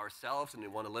everything ourselves and we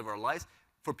want to live our lives,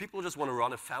 for people who just want to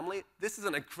run a family, this is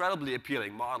an incredibly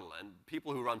appealing model, and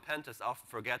people who run pen tests often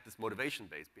forget this motivation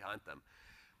base behind them.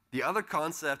 The other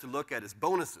concept to look at is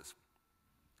bonuses.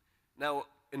 Now,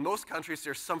 in most countries,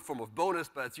 there's some form of bonus,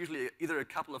 but it's usually either a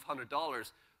couple of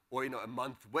 $100 or a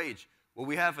month wage. What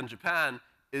we have in Japan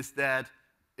is that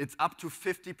it's up to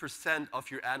 50%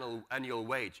 of your annual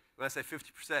wage. When I say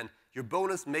 50%, your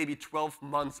bonus may be 12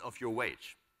 months of your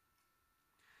wage.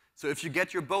 So if you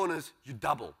get your bonus, you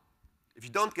double. If you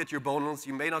don't get your bonus,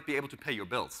 you may not be able to pay your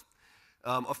bills.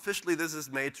 Officially, this is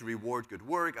made to reward good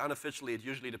work. Unofficially, it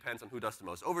usually depends on who does the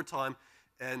most overtime.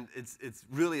 And it's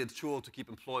really a tool to keep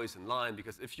employees in line,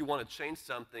 because if you want to change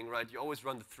something, right, you always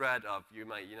run the threat of you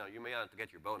may not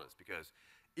get your bonus, because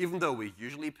even though we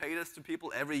usually pay this to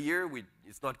people every year,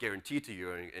 it's not guaranteed to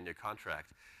you in your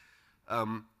contract.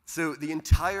 So the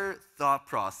entire thought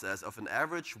process of an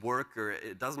average worker,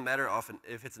 it doesn't matter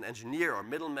if it's an engineer or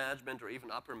middle management or even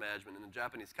upper management in a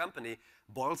Japanese company,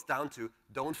 boils down to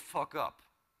don't fuck up.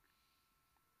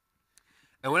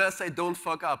 And when I say don't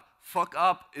fuck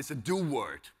up is a do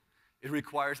word. It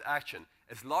requires action.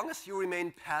 As long as you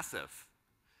remain passive,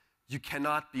 you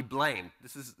cannot be blamed.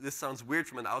 This sounds weird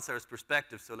from an outsider's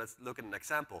perspective, so let's look at an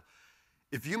example.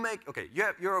 If you make, okay,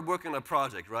 you're working on a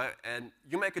project, right? And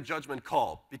you make a judgment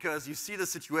call because you see the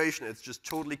situation, it's just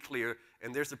totally clear,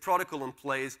 and there's a protocol in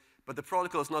place, but the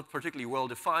protocol is not particularly well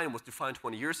defined, was defined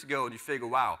 20 years ago, and you figure,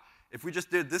 wow, if we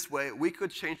just did it this way, we could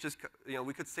change this,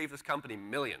 we could save this company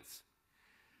millions.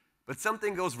 But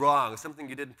something goes wrong, something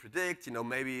you didn't predict,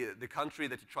 maybe the country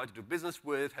that you tried to do business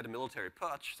with had a military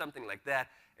putsch, something like that,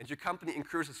 and your company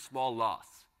incurs a small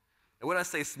loss. And when I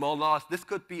say small loss, this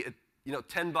could be,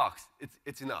 $10,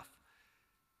 it's enough.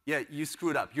 Yeah, you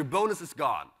screwed up. Your bonus is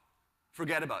gone.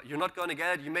 Forget about it. You're not going to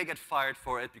get it. You may get fired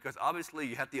for it because obviously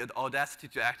you had the audacity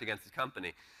to act against the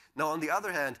company. Now, on the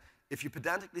other hand, if you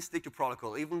pedantically stick to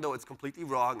protocol, even though it's completely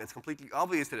wrong, it's completely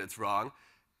obvious that it's wrong,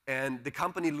 and the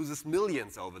company loses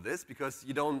millions over this because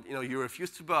you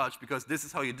refuse to budge because this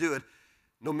is how you do it,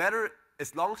 no matter,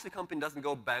 as long as the company doesn't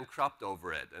go bankrupt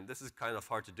over it, and this is kind of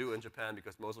hard to do in Japan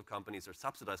because most of companies are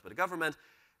subsidized by the government,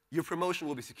 your promotion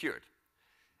will be secured.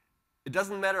 It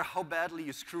doesn't matter how badly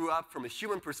you screw up from a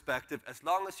human perspective, as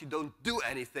long as you don't do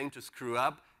anything to screw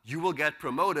up, you will get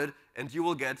promoted, and you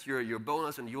will get your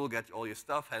bonus, and you will get all your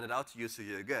stuff handed out to you so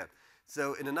you're good.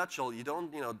 So in a nutshell, you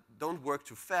don't work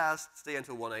too fast, stay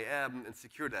until 1 a.m. and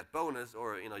secure that bonus,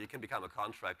 or you can become a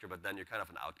contractor, but then you're kind of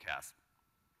an outcast.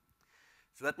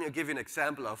 So let me give you an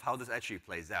example of how this actually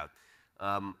plays out.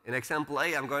 In example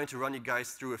A, I'm going to run you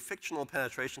guys through a fictional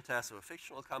penetration test of a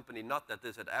fictional company, not that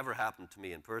this had ever happened to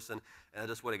me in person, and I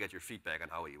just want to get your feedback on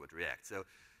how you would react. So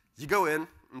you go in,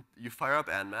 and you fire up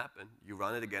Nmap, and you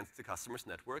run it against the customer's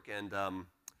network, and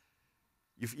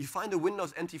you find a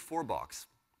Windows NT4 box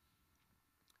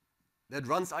that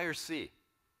runs IRC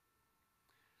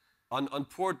on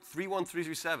port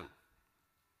 31337.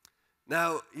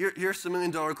 Now, here's the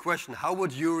million-dollar question. How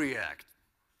would you react?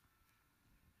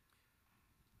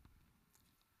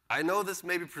 I know this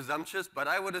may be presumptuous, but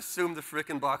I would assume the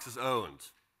frickin' box is owned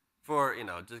for,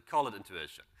 just call it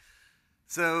intuition.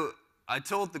 So I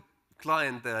told the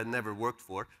client that I never worked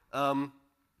for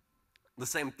the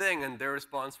same thing, and their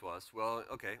response was, well,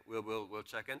 okay, we'll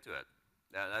check into it.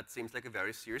 That seems like a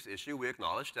very serious issue. We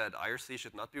acknowledge that IRC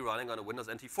should not be running on a Windows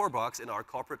NT4 box in our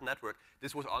corporate network.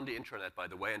 This was on the intranet, by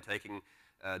the way,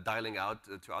 and dialing out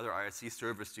to other IRC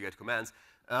servers to get commands.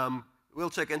 We'll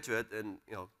check into it, and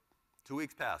 2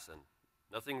 weeks pass, and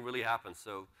Nothing really happened.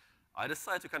 So I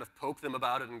decided to kind of poke them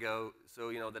about it and go,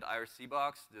 so that IRC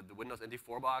box, the Windows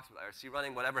NT4 box with IRC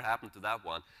running, whatever happened to that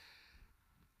one?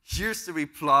 Here's the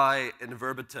reply in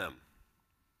verbatim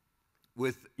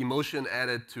with emotion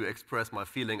added to express my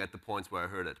feeling at the points where I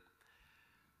heard it.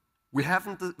 We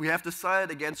have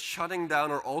decided against shutting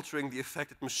down or altering the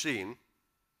affected machine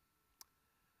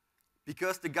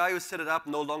because the guy who set it up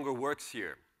no longer works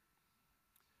here.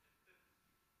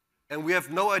 And we have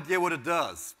no idea what it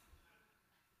does.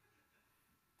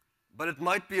 But it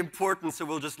might be important, so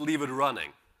we'll just leave it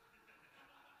running.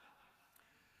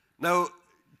 Now,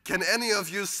 can any of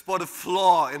you spot a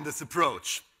flaw in this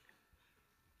approach?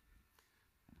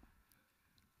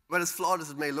 Well, as flawed as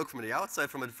it may look from the outside,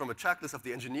 from a checklist of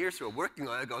the engineers who are working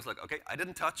on it, it goes like, okay, I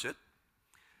didn't touch it.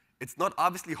 It's not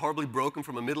obviously horribly broken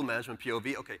from a middle management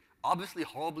POV. Okay, obviously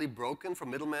horribly broken from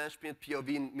middle management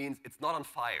POV means it's not on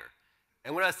fire.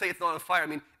 And when I say it's not on fire, I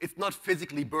mean it's not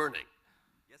physically burning.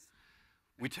 Yes?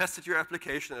 We tested your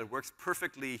application, and it works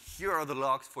perfectly. Here are the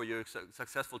logs for your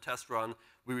successful test run.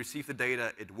 We received the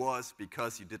data. It was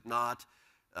because you did not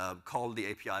call the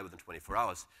API within 24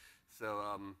 hours.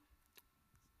 So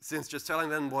since just telling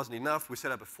them wasn't enough, we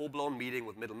set up a full-blown meeting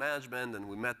with middle management, and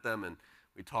we met them, and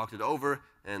we talked it over,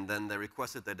 and then they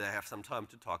requested that they have some time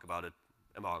to talk about it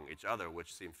among each other,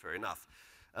 which seemed fair enough.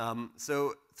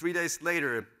 So 3 days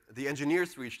later, the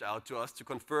engineers reached out to us to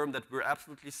confirm that we're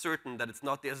absolutely certain that it's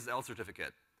not the SSL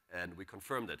certificate, and we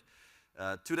confirmed it.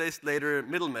 2 days later,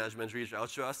 middle management reached out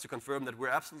to us to confirm that we're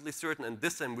absolutely certain, and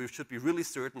this time we should be really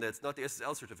certain that it's not the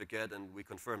SSL certificate, and we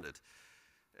confirmed it.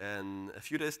 And a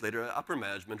few days later, upper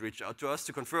management reached out to us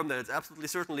to confirm that it's absolutely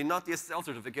certainly not the SSL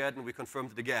certificate, and we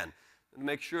confirmed it again. And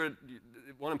make sure,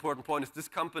 one important point is this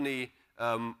company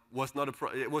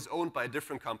it was owned by a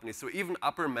different company, so even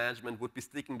upper management would be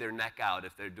sticking their neck out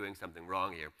if they're doing something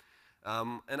wrong here.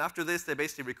 And after this, they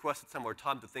basically requested some more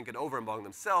time to think it over among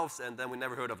themselves, and then we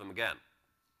never heard of them again.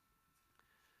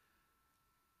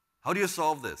 How do you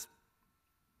solve this?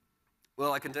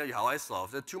 Well, I can tell you how I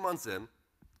solved it. 2 months in,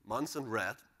 months in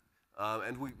red,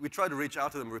 and we tried to reach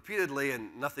out to them repeatedly,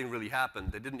 and nothing really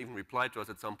happened. They didn't even reply to us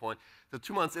at some point. So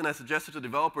 2 months in, I suggested to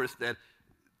developers that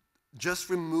just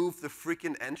remove the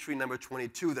freaking entry number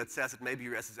 22 that says it may be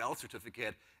your SSL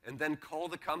certificate, and then call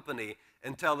the company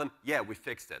and tell them, yeah, we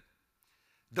fixed it.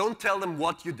 Don't tell them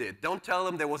what you did. Don't tell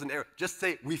them there was an error. Just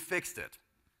say, we fixed it.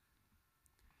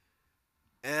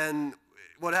 And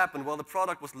what happened? Well, the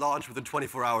product was launched within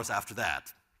 24 hours after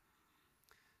that.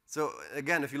 So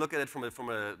again, if you look at it from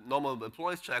a normal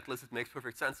employee's checklist, it makes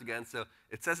perfect sense again. So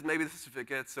it says it may be the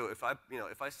certificate. So if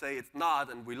I say it's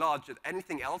not and we launch it,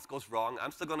 anything else goes wrong,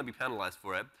 I'm still going to be penalized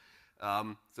for it.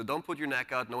 So don't put your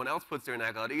neck out. No one else puts their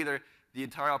neck out either. The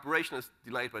entire operation is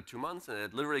delayed by 2 months, and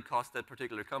it literally cost that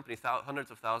particular company hundreds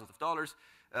of thousands of dollars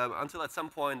until at some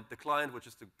point the client, which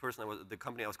is the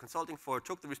company I was consulting for,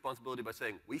 took the responsibility by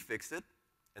saying, we fixed it,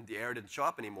 and the error didn't show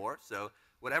up anymore. So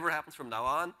whatever happens from now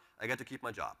on, I get to keep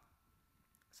my job.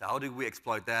 So how do we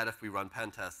exploit that if we run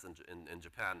pen tests in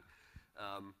Japan?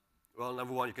 Well,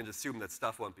 number one, you can assume that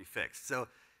stuff won't be fixed. So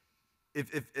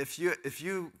if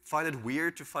you find it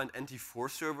weird to find NT4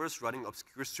 servers running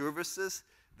obscure services,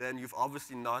 then you've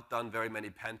obviously not done very many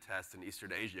pen tests in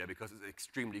Eastern Asia, because it's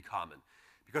extremely common.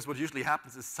 Because what usually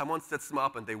happens is someone sets them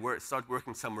up and they start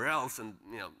working somewhere else, and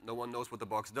no one knows what the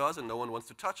box does, and no one wants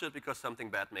to touch it because something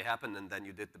bad may happen, and then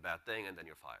you did the bad thing, and then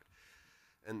you're fired.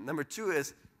 And number two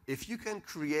is, if you can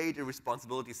create a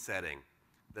responsibility setting,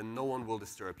 then no one will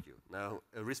disturb you. Now,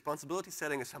 a responsibility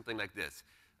setting is something like this.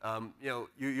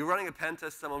 You're running a pen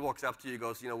test, someone walks up to you,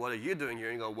 goes, what are you doing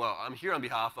here? And you go, well, I'm here on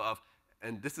behalf of,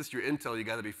 and this is your intel you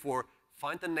gathered before.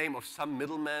 Find the name of some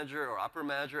middle manager or upper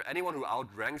manager, anyone who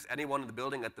outranks anyone in the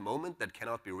building at the moment that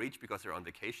cannot be reached because they're on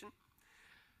vacation.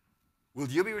 Will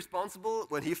you be responsible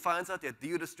when he finds out that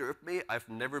you disturbed me? I've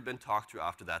never been talked to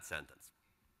after that sentence.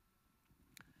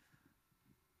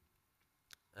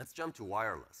 Let's jump to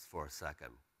wireless for a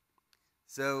second.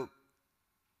 So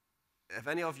if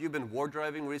any of you have been war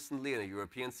driving recently in a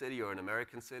European city or an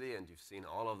American city, and you've seen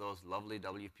all of those lovely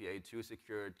WPA2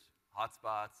 secured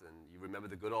hotspots, and you remember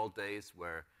the good old days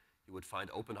where you would find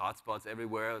open hotspots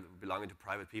everywhere belonging to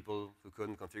private people who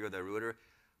couldn't configure their router,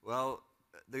 well,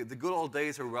 the good old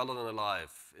days are well and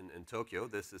alive in Tokyo.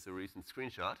 This is a recent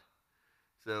screenshot.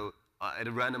 So at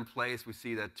a random place, we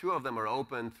see that 2 of them are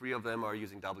open, 3 of them are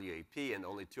using WAP, and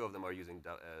only 2 of them are using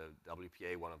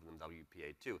WPA, 1 of them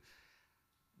WPA2.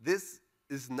 This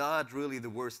is not really the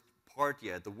worst part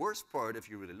yet. The worst part, if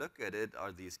you really look at it,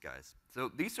 are these guys. So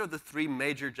these are the 3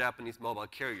 major Japanese mobile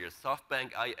carriers: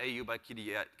 SoftBank, au by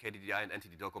KDDI, and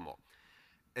NTT Docomo.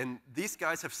 And these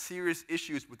guys have serious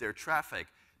issues with their traffic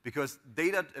because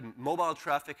mobile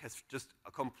traffic has just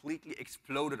completely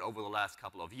exploded over the last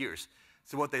couple of years.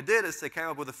 So what they did is they came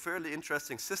up with a fairly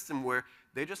interesting system where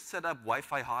they just set up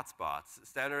Wi-Fi hotspots,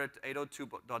 standard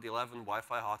 802.11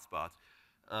 Wi-Fi hotspots.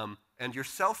 And your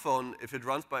cell phone, if it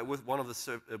runs with one of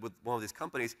these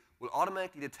companies, will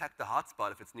automatically detect the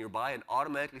hotspot if it's nearby and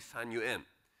automatically sign you in.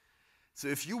 So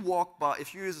if you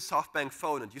use a SoftBank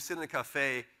phone and you sit in a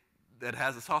cafe that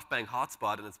has a SoftBank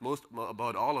hotspot, and it's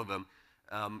about all of them,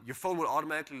 your phone will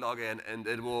automatically log in, and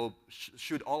it will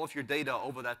shoot all of your data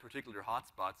over that particular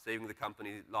hotspot, saving the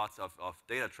company lots of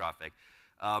data traffic.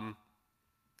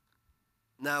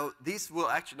 Now, these will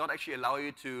not actually allow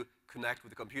you to connect with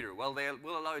the computer. Well, they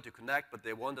will allow you to connect, but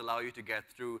they won't allow you to get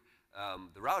through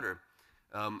the router.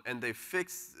 And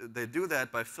they do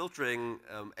that by filtering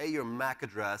A, your MAC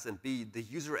address, and B, the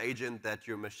user agent that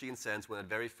your machine sends when it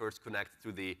very first connects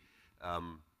to the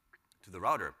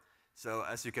router. So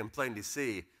as you can plainly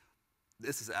see,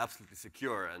 this is absolutely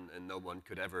secure, and no one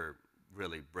could ever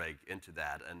really break into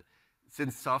that. And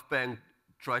since SoftBank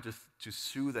tried to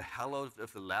sue the hell out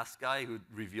of the last guy who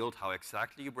revealed how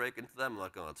exactly you break into them, I'm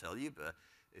not going to tell you, but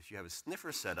if you have a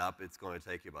sniffer set up, it's going to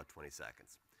take you about 20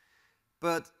 seconds.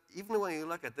 But even when you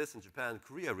look at this in Japan,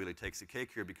 Korea really takes the cake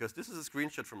here, because this is a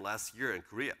screenshot from last year in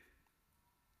Korea.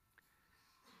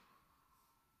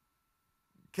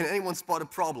 Can anyone spot a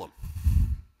problem?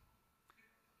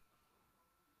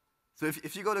 So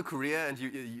if you go to Korea and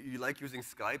you like using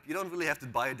Skype, you don't really have to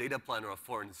buy a data plan or a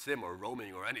foreign SIM or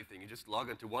roaming or anything. You just log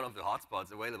into one of the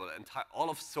hotspots available.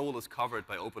 All of Seoul is covered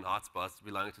by open hotspots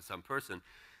belonging to some person.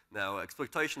 Now,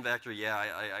 exploitation vector, yeah,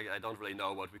 I don't really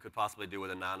know what we could possibly do with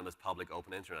anonymous public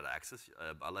open internet access.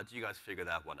 I'll let you guys figure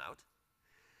that one out.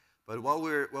 But while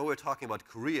we're talking about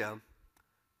Korea,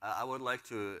 I would like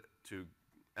to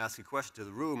ask a question to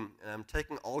the room, and I'm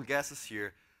taking all guesses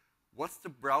here. What's the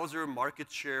browser market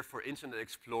share for Internet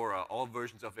Explorer, all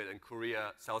versions of it in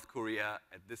Korea, South Korea,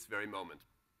 at this very moment?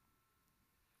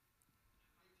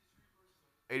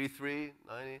 83,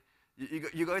 90?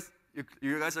 You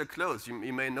guys are close.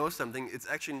 You may know something. It's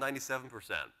actually 97%.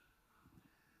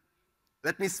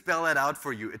 Let me spell that out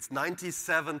for you. It's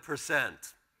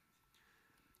 97%.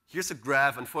 Here's a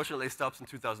graph. Unfortunately, it stops in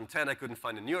 2010. I couldn't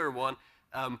find a newer one.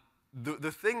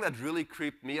 The thing that really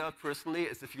creeped me out personally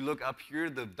is if you look up here,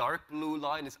 the dark blue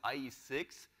line is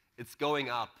IE6. It's going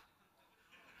up.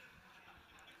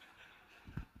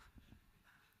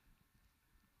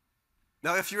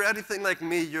 Now, if you're anything like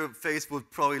me, your face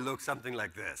would probably look something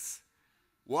like this.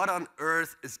 What on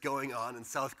earth is going on in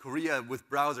South Korea with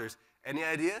browsers? Any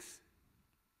ideas?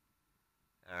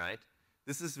 All right.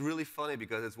 This is really funny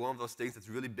because it's one of those things that's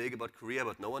really big about Korea,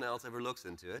 but no one else ever looks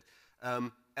into it.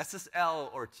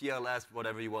 SSL or TLS,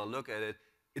 whatever you want to look at it,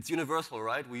 it's universal,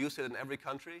 right? We use it in every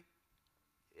country.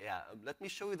 Yeah, let me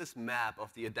show you this map of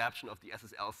the adoption of the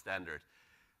SSL standard.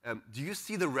 Do you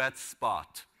see the red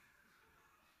spot?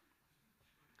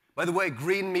 By the way,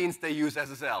 green means they use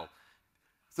SSL.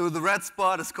 So the red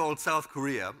spot is called South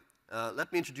Korea.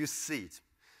 Let me introduce SEED.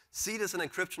 SEED is an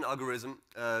encryption algorithm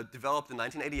developed in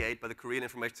 1988 by the Korean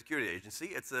Information Security Agency.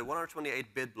 It's a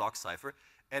 128-bit block cipher,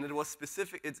 and it was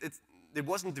specific. It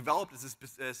wasn't developed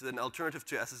as an alternative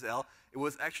to SSL.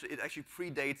 It actually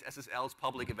predates SSL's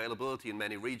public availability in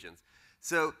many regions.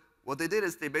 So what they did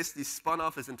is they basically spun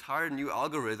off this entire new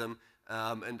algorithm,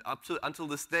 and until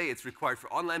this day, it's required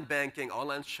for online banking,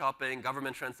 online shopping,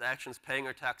 government transactions, paying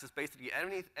your taxes. Basically,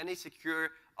 any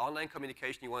secure online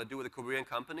communication you want to do with a Korean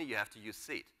company, you have to use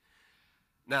SEED.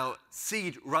 Now,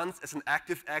 SEED runs as an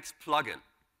ActiveX plugin.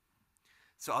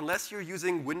 So unless you're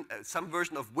using some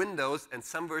version of Windows and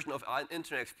some version of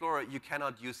Internet Explorer, you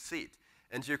cannot use SEED.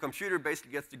 And your computer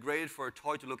basically gets degraded for a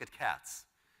toy to look at cats,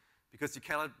 because you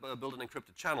cannot build an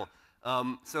encrypted channel.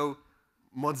 So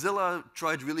Mozilla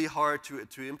tried really hard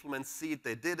to implement SEED.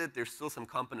 They did it. There's still some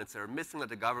components that are missing that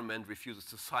the government refuses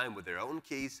to sign with their own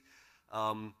keys.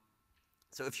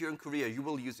 So if you're in Korea, you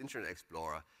will use Internet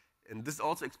Explorer. And this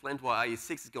also explained why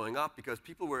IE6 is going up, because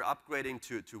people were upgrading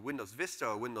to Windows Vista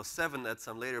or Windows 7 at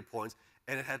some later points,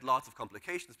 and it had lots of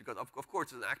complications because, of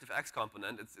course, it's an ActiveX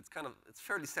component. It's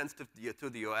fairly sensitive to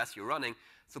the OS you're running,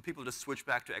 so people just switch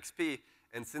back to XP.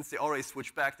 And since they already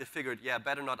switched back, they figured, yeah,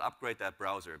 better not upgrade that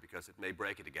browser because it may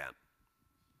break it again.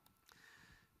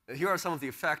 Here are some of the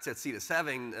effects that SEED is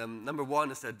having. Number one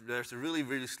is that there's a really,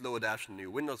 really slow adoption of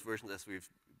new Windows versions, as we've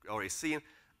already seen.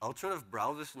 Alternative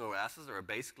browsers and OSs are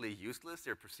basically useless.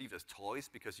 They're perceived as toys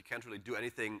because you can't really do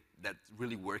anything that's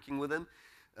really working with them.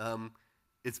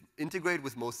 It's integrated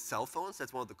with most cell phones.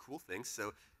 That's one of the cool things.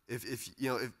 So if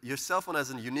your cell phone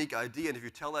has a unique ID, and if you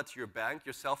tell that to your bank,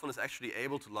 your cell phone is actually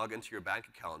able to log into your bank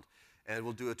account, and it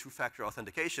will do a two-factor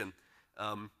authentication.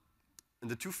 And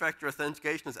the two-factor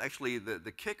authentication is actually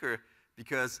the kicker,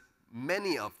 because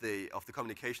many of the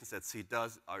communications that C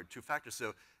does are two-factor.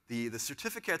 So the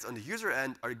certificates on the user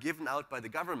end are given out by the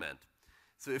government.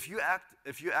 So if you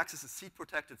access a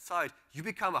C-protected site, you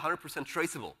become 100%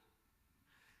 traceable.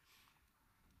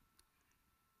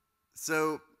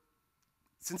 So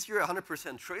since you're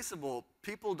 100% traceable,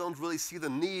 people don't really see the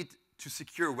need to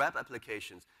secure web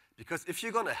applications, because if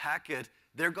you're going to hack it,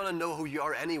 they're going to know who you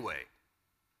are anyway.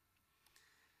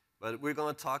 But we're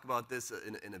going to talk about this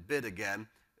in a bit again.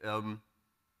 In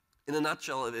a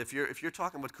nutshell, if you're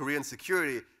talking about Korean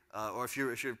security, or if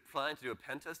you're planning to do a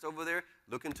pen test over there,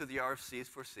 look into the RFCs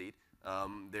for seed.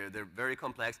 They're very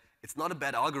complex. It's not a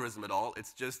bad algorithm at all.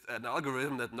 It's just an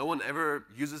algorithm that no one ever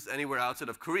uses anywhere outside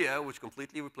of Korea, which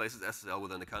completely replaces SSL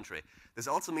within the country. This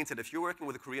also means that if you're working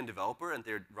with a Korean developer and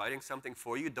they're writing something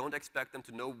for you, don't expect them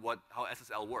to know how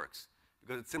SSL works,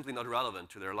 because it's simply not relevant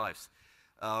to their lives.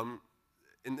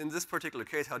 In this particular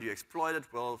case, how do you exploit it?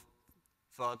 Well,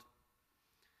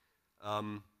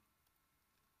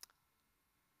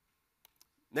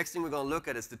 next thing we're going to look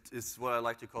at is what I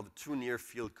like to call the two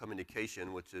near-field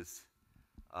communication, which is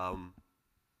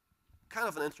kind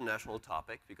of an international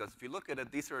topic, because if you look at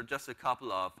it, these are just a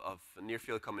couple of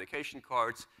near-field communication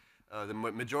cards. The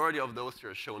majority of those that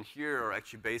are shown here are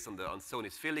actually based on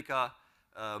Sony's Felica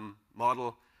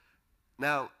model.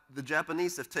 Now, the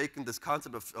Japanese have taken this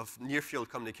concept of near-field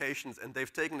communications, and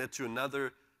they've taken it to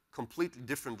another completely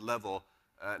different level.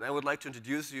 And I would like to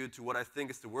introduce you to what I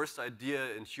think is the worst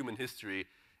idea in human history.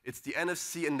 It's the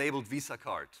NFC-enabled Visa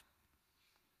card.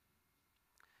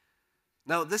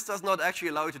 Now, this does not actually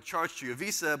allow you to charge to your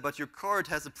Visa, but your card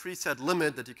has a preset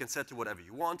limit that you can set to whatever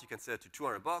you want. You can set it to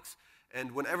 200 bucks,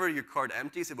 and whenever your card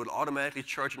empties, it will automatically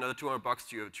charge another 200 bucks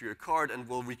to your card and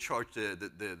will recharge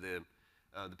the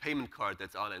payment card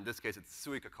that's on it. In this case, it's a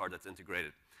Suica card that's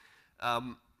integrated.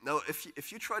 Now,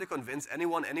 if you try to convince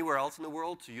anyone anywhere else in the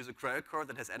world to use a credit card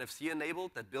that has NFC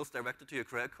enabled, that bills directly to your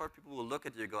credit card, people will look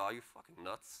at you and go, are you fucking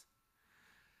nuts?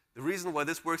 The reason why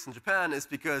this works in Japan is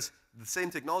because the same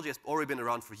technology has already been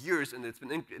around for years, and it's been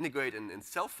integrated in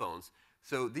cell phones.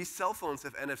 So these cell phones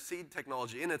have NFC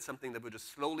technology in it, something that we're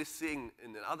just slowly seeing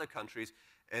in other countries,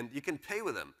 and you can pay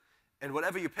with them. And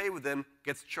whatever you pay with them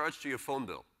gets charged to your phone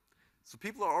bill. So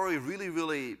people are already really,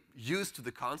 really used to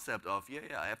the concept of,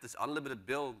 yeah, I have this unlimited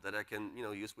bill that I can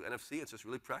use with NFC. It's just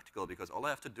really practical, because all I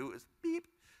have to do is beep.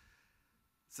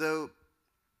 So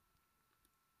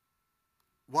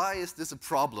why is this a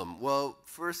problem? Well,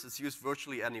 first, it's used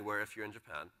virtually anywhere if you're in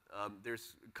Japan.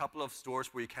 There's a couple of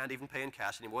stores where you can't even pay in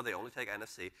cash anymore. They only take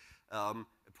NFC. A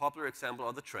popular example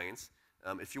are the trains.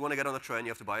 If you want to get on a train,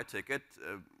 you have to buy a ticket.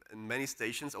 In many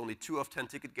stations, only 2 of 10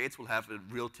 ticket gates will have a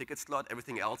real ticket slot.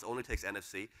 Everything else only takes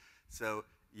NFC. So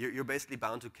you're basically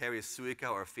bound to carry a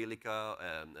Suica or a Felica,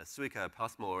 a Suica, a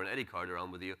Pasmo, or an Eddy card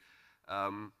around with you.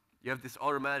 You have this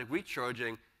automatic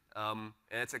recharging, and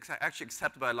it's actually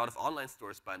accepted by a lot of online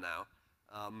stores by now.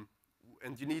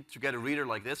 And you need to get a reader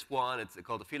like this one. It's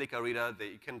called a Felica reader.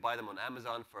 You can buy them on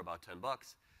Amazon for about 10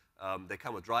 bucks. They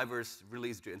come with drivers, really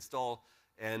easy to install.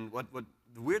 And what the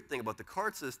weird thing about the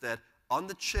cards is that on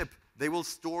the chip, they will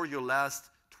store your last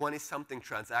 20-something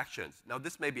transactions. Now,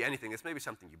 this may be anything. This may be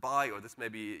something you buy, or this may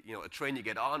be a train you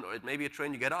get on, or it may be a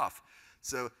train you get off.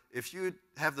 So if you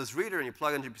have this reader and you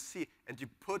plug it into your PC and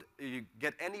you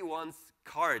get anyone's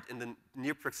card in the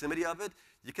near proximity of it,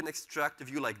 you can extract a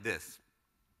view like this.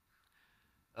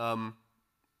 And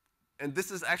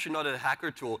this is actually not a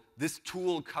hacker tool. This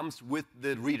tool comes with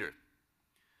the reader.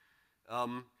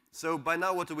 So by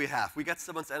now, what do we have? We get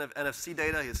someone's NFC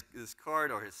data, his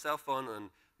card or his cell phone, and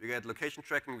we get location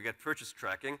tracking, we get purchase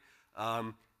tracking,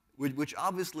 which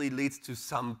obviously leads to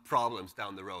some problems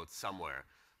down the road somewhere.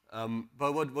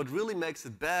 But what really makes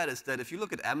it bad is that if you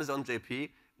look at Amazon JP,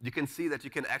 you can see that you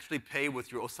can actually pay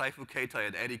with your Osaifu Keitai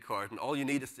and Eddy card, and all you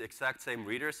need is the exact same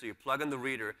reader. So you plug in the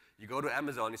reader, you go to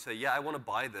Amazon, you say, yeah, I want to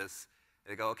buy this.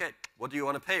 And they go, OK, what do you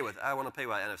want to pay with? I want to pay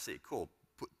by NFC. Cool.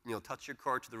 Touch your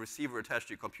card to the receiver attached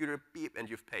to your computer, beep, and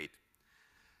you've paid.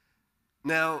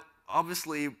 Now,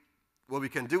 obviously, what we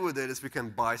can do with it is we can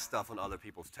buy stuff on other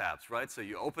people's tabs, right? So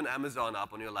you open Amazon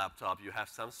up on your laptop, you have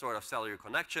some sort of cellular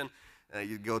connection,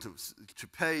 you go to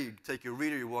pay, you take your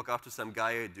reader, you walk up to some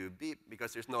guy, you do beep,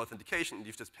 because there's no authentication,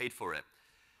 you've just paid for it.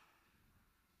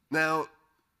 Now,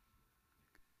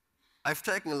 I've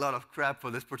taken a lot of crap for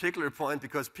this particular point,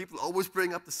 because people always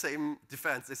bring up the same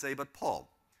defense. They say, but Paul,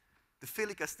 the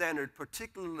Felica standard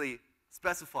particularly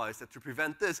specifies that to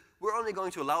prevent this, we're only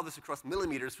going to allow this across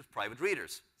millimeters with private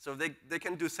readers. So they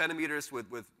can do centimeters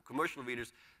with commercial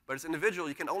readers, but as an individual,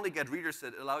 you can only get readers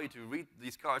that allow you to read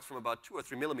these cards from about 2 or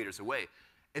 3 millimeters away.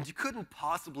 And you couldn't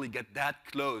possibly get that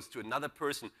close to another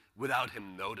person without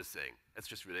him noticing. That's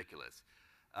just ridiculous.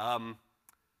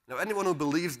 Now, anyone who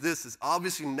believes this has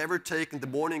obviously never taken the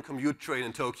morning commute train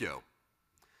in Tokyo.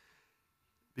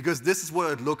 Because this is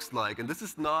what it looks like, and this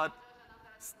is not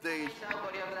staged.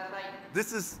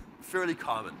 This is fairly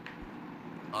common.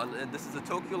 And this is a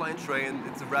Tokyo line train.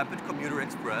 It's a rapid commuter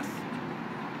express.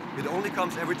 It only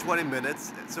comes every 20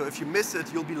 minutes, so if you miss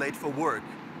it, you'll be late for work.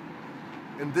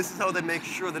 And this is how they make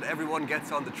sure that everyone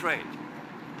gets on the train.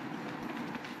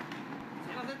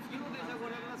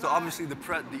 So obviously the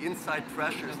inside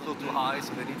pressure is still too high,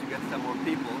 so they need to get some more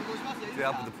people to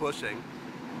help with the pushing.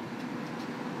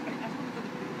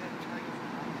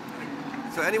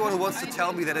 So anyone who wants to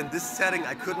tell me that in this setting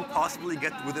I couldn't possibly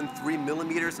get within 3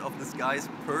 millimeters of this guy's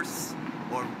purse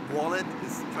or wallet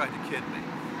is trying to kid me.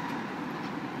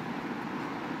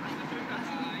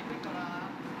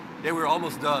 Yeah, we're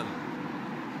almost done.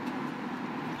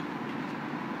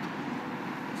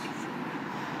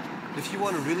 If you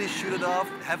want to really shoot it off,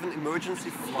 have an emergency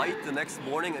flight the next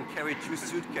morning and carry 2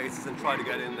 suitcases and try to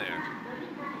get in there.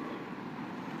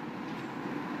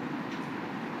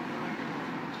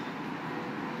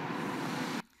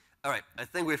 All right, I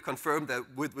think we've confirmed that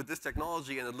with this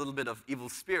technology and a little bit of evil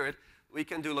spirit, we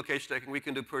can do location tracking, we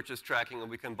can do purchase tracking, and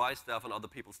we can buy stuff on other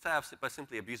people's tabs by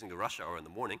simply abusing the rush hour in the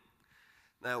morning.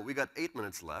 Now, we got 8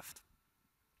 minutes left,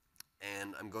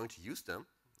 and I'm going to use them.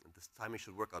 And this timing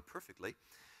should work out perfectly.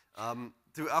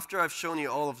 After I've shown you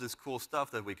all of this cool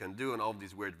stuff that we can do and all of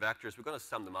these weird vectors, we're going to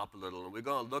sum them up a little, and we're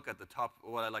going to look at the top,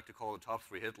 what I like to call the top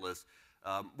 3 hit list,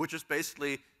 which is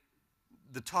basically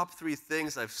the top 3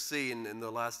 things I've seen in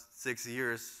the last 6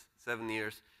 years, 7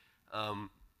 years,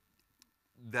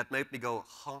 that made me go,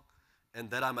 huh, and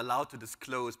that I'm allowed to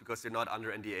disclose because they're not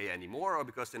under NDA anymore or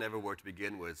because they never were to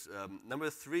begin with. Number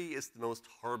 3 is the most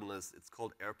harmless. It's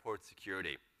called airport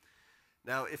security.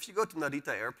 Now, if you go to Narita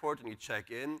Airport and you check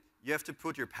in, you have to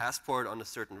put your passport on a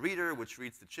certain reader, which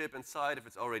reads the chip inside. If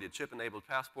it's already a chip-enabled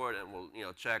passport, and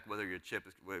will check whether your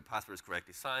passport is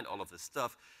correctly signed, all of this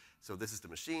stuff. So this is the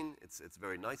machine. It's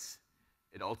very nice.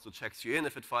 It also checks you in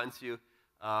if it finds you.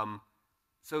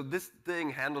 So this thing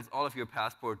handles all of your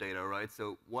passport data, right?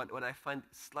 So what I find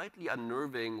slightly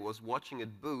unnerving was watching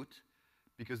it boot,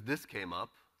 because this came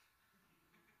up.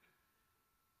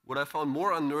 What I found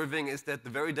more unnerving is that the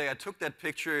very day I took that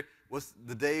picture was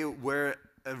the day where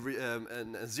a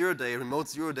remote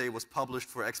zero day was published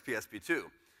for XPSP2.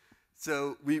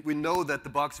 So we know that the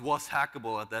box was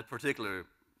hackable at that particular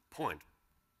point.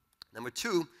 Number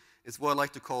 2 is what I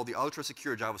like to call the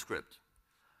ultra-secure JavaScript,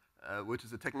 which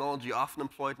is a technology often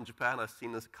employed in Japan. I've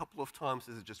seen this a couple of times.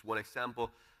 This is just one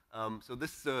example. So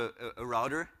this is a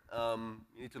router. You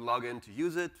need to log in to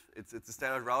use it. It's a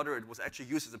standard router. It was actually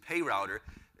used as a pay router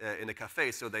in a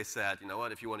cafe. So they said, you know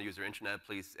what, if you want to use your internet,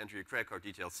 please enter your credit card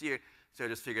details here. So I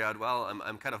just figured out, well,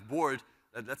 I'm kind of bored.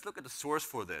 Let's look at the source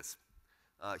for this.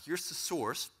 Here's the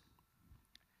source.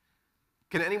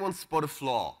 Can anyone spot a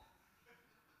flaw?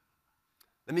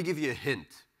 Let me give you a hint.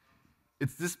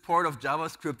 It's this part of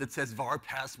JavaScript that says var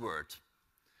password.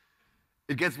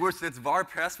 It gets worse. It's var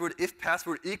password. If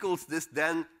password equals this,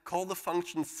 then call the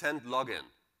function send login.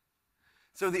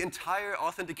 So the entire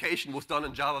authentication was done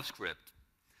in JavaScript.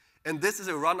 And this is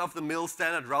a run-of-the-mill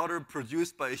standard router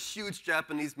produced by a huge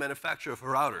Japanese manufacturer of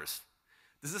routers.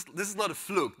 This is not a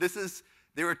fluke.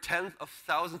 There are tens of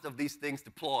thousands of these things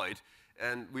deployed,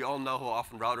 and we all know how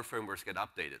often router firmwares get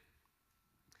updated.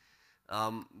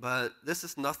 But this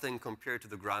is nothing compared to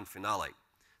the grand finale.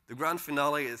 The grand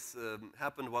finale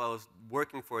happened while I was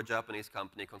working for a Japanese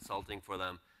company, consulting for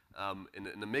them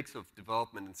in a mix of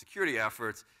development and security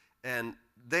efforts. And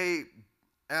they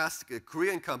asked a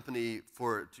Korean company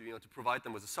to provide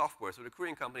them with the software, so the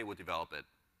Korean company would develop it.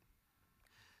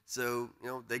 So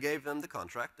they gave them the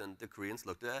contract, and the Koreans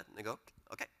looked at it, and they go,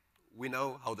 OK, we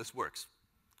know how this works.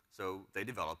 So they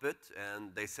develop it,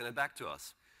 and they send it back to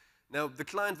us. Now, the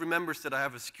client remembers that I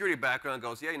have a security background and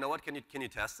goes, yeah, you know what, can you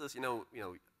test this?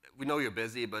 We know you're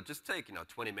busy, but just take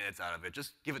 20 minutes out of it.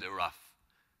 Just give it a rough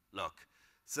look.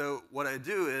 So what I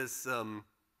do is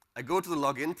I go to the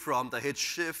login prompt, I hit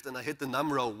Shift, and I hit the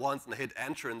num row once, and I hit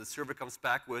Enter, and the server comes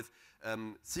back with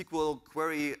SQL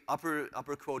query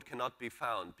upper quote cannot be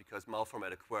found because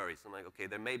malformatted query. So I'm like, OK,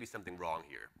 there may be something wrong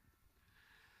here.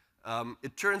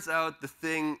 It turns out the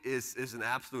thing is an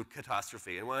absolute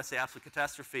catastrophe. And when I say absolute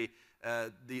catastrophe,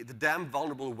 the damn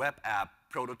vulnerable web app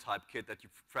prototype kit that you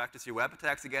practice your web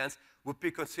attacks against would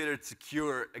be considered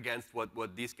secure against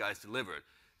what these guys delivered.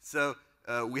 So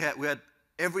we had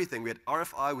everything. We had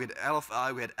RFI, we had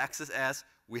LFI, we had XSS,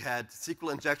 we had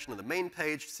SQL injection on the main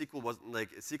page.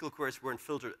 SQL queries weren't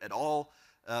filtered at all.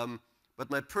 But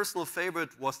my personal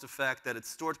favorite was the fact that it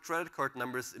stored credit card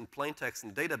numbers in plain text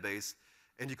in the database,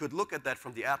 and you could look at that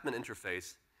from the admin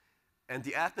interface. And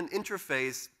the admin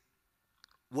interface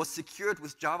was secured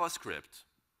with JavaScript.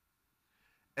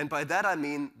 And by that I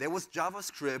mean there was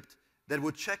JavaScript that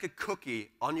would check a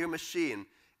cookie on your machine,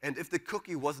 and if the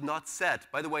cookie was not set,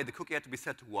 by the way, the cookie had to be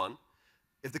set to 1.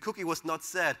 If the cookie was not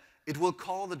set, it will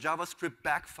call the JavaScript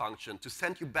back function to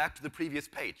send you back to the previous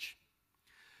page.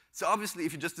 So obviously,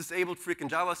 if you just disabled freaking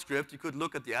JavaScript, you could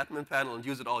look at the admin panel and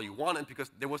use it all you wanted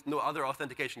because there was no other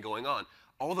authentication going on.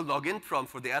 All the login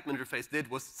prompt for the admin interface did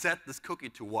was set this cookie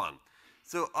to 1.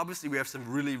 So obviously, we have some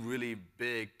really, really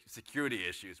big security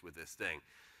issues with this thing.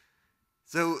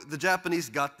 So the Japanese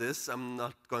got this. I'm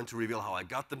not going to reveal how I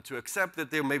got them to accept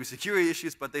that there may be security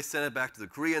issues, but they sent it back to the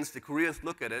Koreans. The Koreans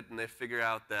look at it, and they figure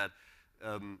out that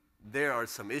there are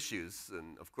some issues.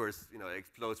 And of course, it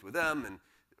explodes with them. And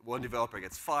one developer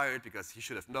gets fired because he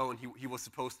should have known. He was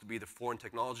supposed to be the foreign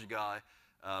technology guy.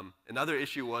 Another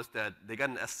issue was that they got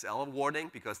an SSL warning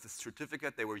because the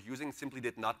certificate they were using simply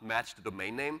did not match the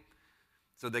domain name.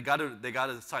 So they got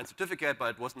a signed certificate,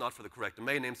 but it was not for the correct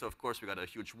domain name. So of course, we got a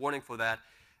huge warning for that.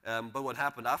 But what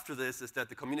happened after this is that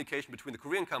the communication between the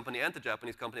Korean company and the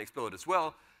Japanese company exploded as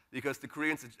well, because the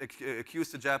Koreans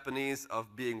accused the Japanese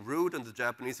of being rude, and the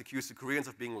Japanese accused the Koreans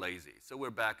of being lazy. So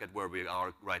we're back at where we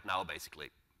are right now,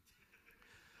 basically.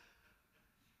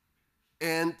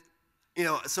 And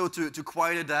so to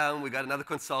quiet it down, we got another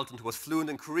consultant who was fluent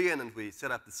in Korean, and we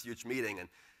set up this huge meeting.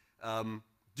 And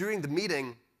during the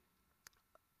meeting,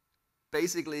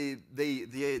 basically,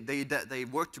 they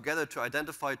worked together to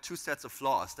identify 2 sets of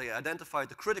flaws. They identified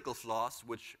the critical flaws,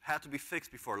 which had to be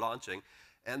fixed before launching,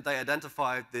 and they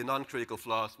identified the non-critical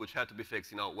flaws, which had to be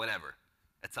fixed, whenever,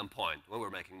 at some point, when we're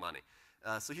making money.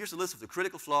 So here's a list of the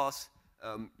critical flaws.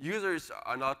 Users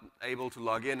are not able to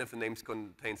log in if the names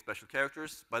contain special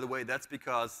characters. By the way, that's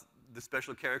because the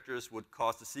special characters would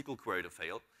cause the SQL query to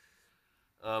fail.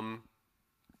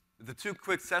 The 2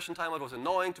 quick session timeout was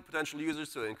annoying to potential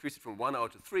users, so I increased it from 1 hour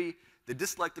to 3. They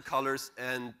disliked the colors,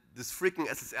 and this freaking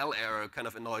SSL error kind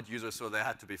of annoyed users, so they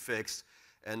had to be fixed.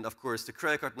 And of course, the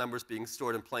credit card numbers being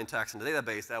stored in plain text in the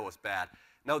database, that was bad.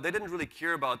 Now, they didn't really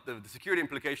care about the security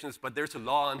implications, but there's a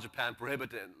law in Japan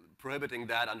prohibiting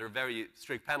that under very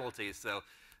strict penalties, so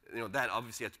that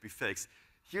obviously had to be fixed.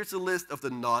 Here's a list of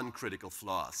the non-critical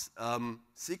flaws.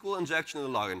 SQL injection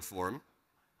in the login form,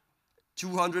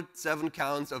 207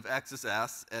 counts of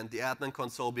XSS, and the admin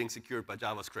console being secured by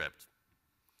JavaScript.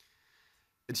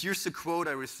 And here's the quote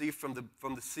I received from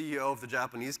the CEO of the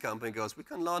Japanese company. He goes, "We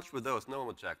can launch with those. No one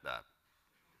would check that."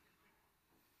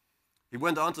 He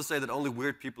went on to say that only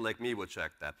weird people like me would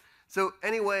check that. So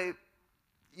anyway,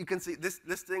 you can see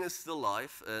this thing is still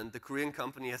live, and the Korean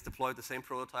company has deployed the same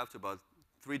prototype to about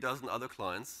 3 dozen other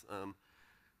clients.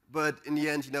 But in the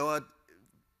end, you know what?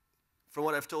 From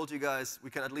what I've told you guys, we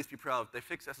can at least be proud. They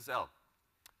fixed SSL.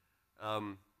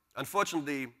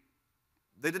 Unfortunately,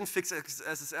 they didn't fix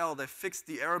SSL. They fixed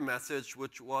the error message,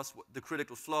 which was the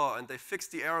critical flaw, and they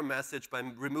fixed the error message by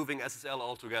removing SSL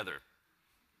altogether.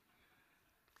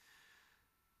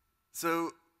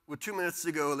 So with 2 minutes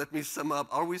to go, let me sum up.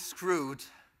 Are we screwed?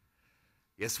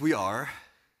 Yes, we are.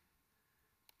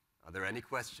 Are there any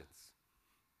questions?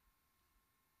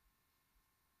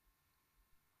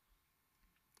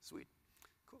 Sweet.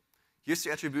 Cool. Here's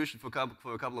the attribution for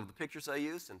a couple of the pictures I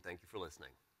used, and thank you for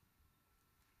listening.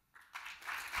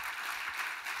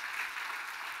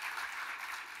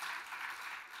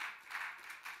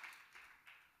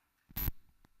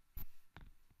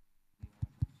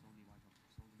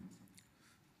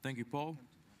 Thank you, Paul.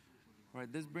 All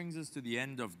right, this brings us to the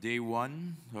end of day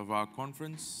 1 of our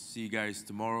conference. See you guys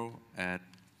tomorrow at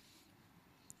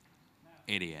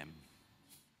 8 a.m.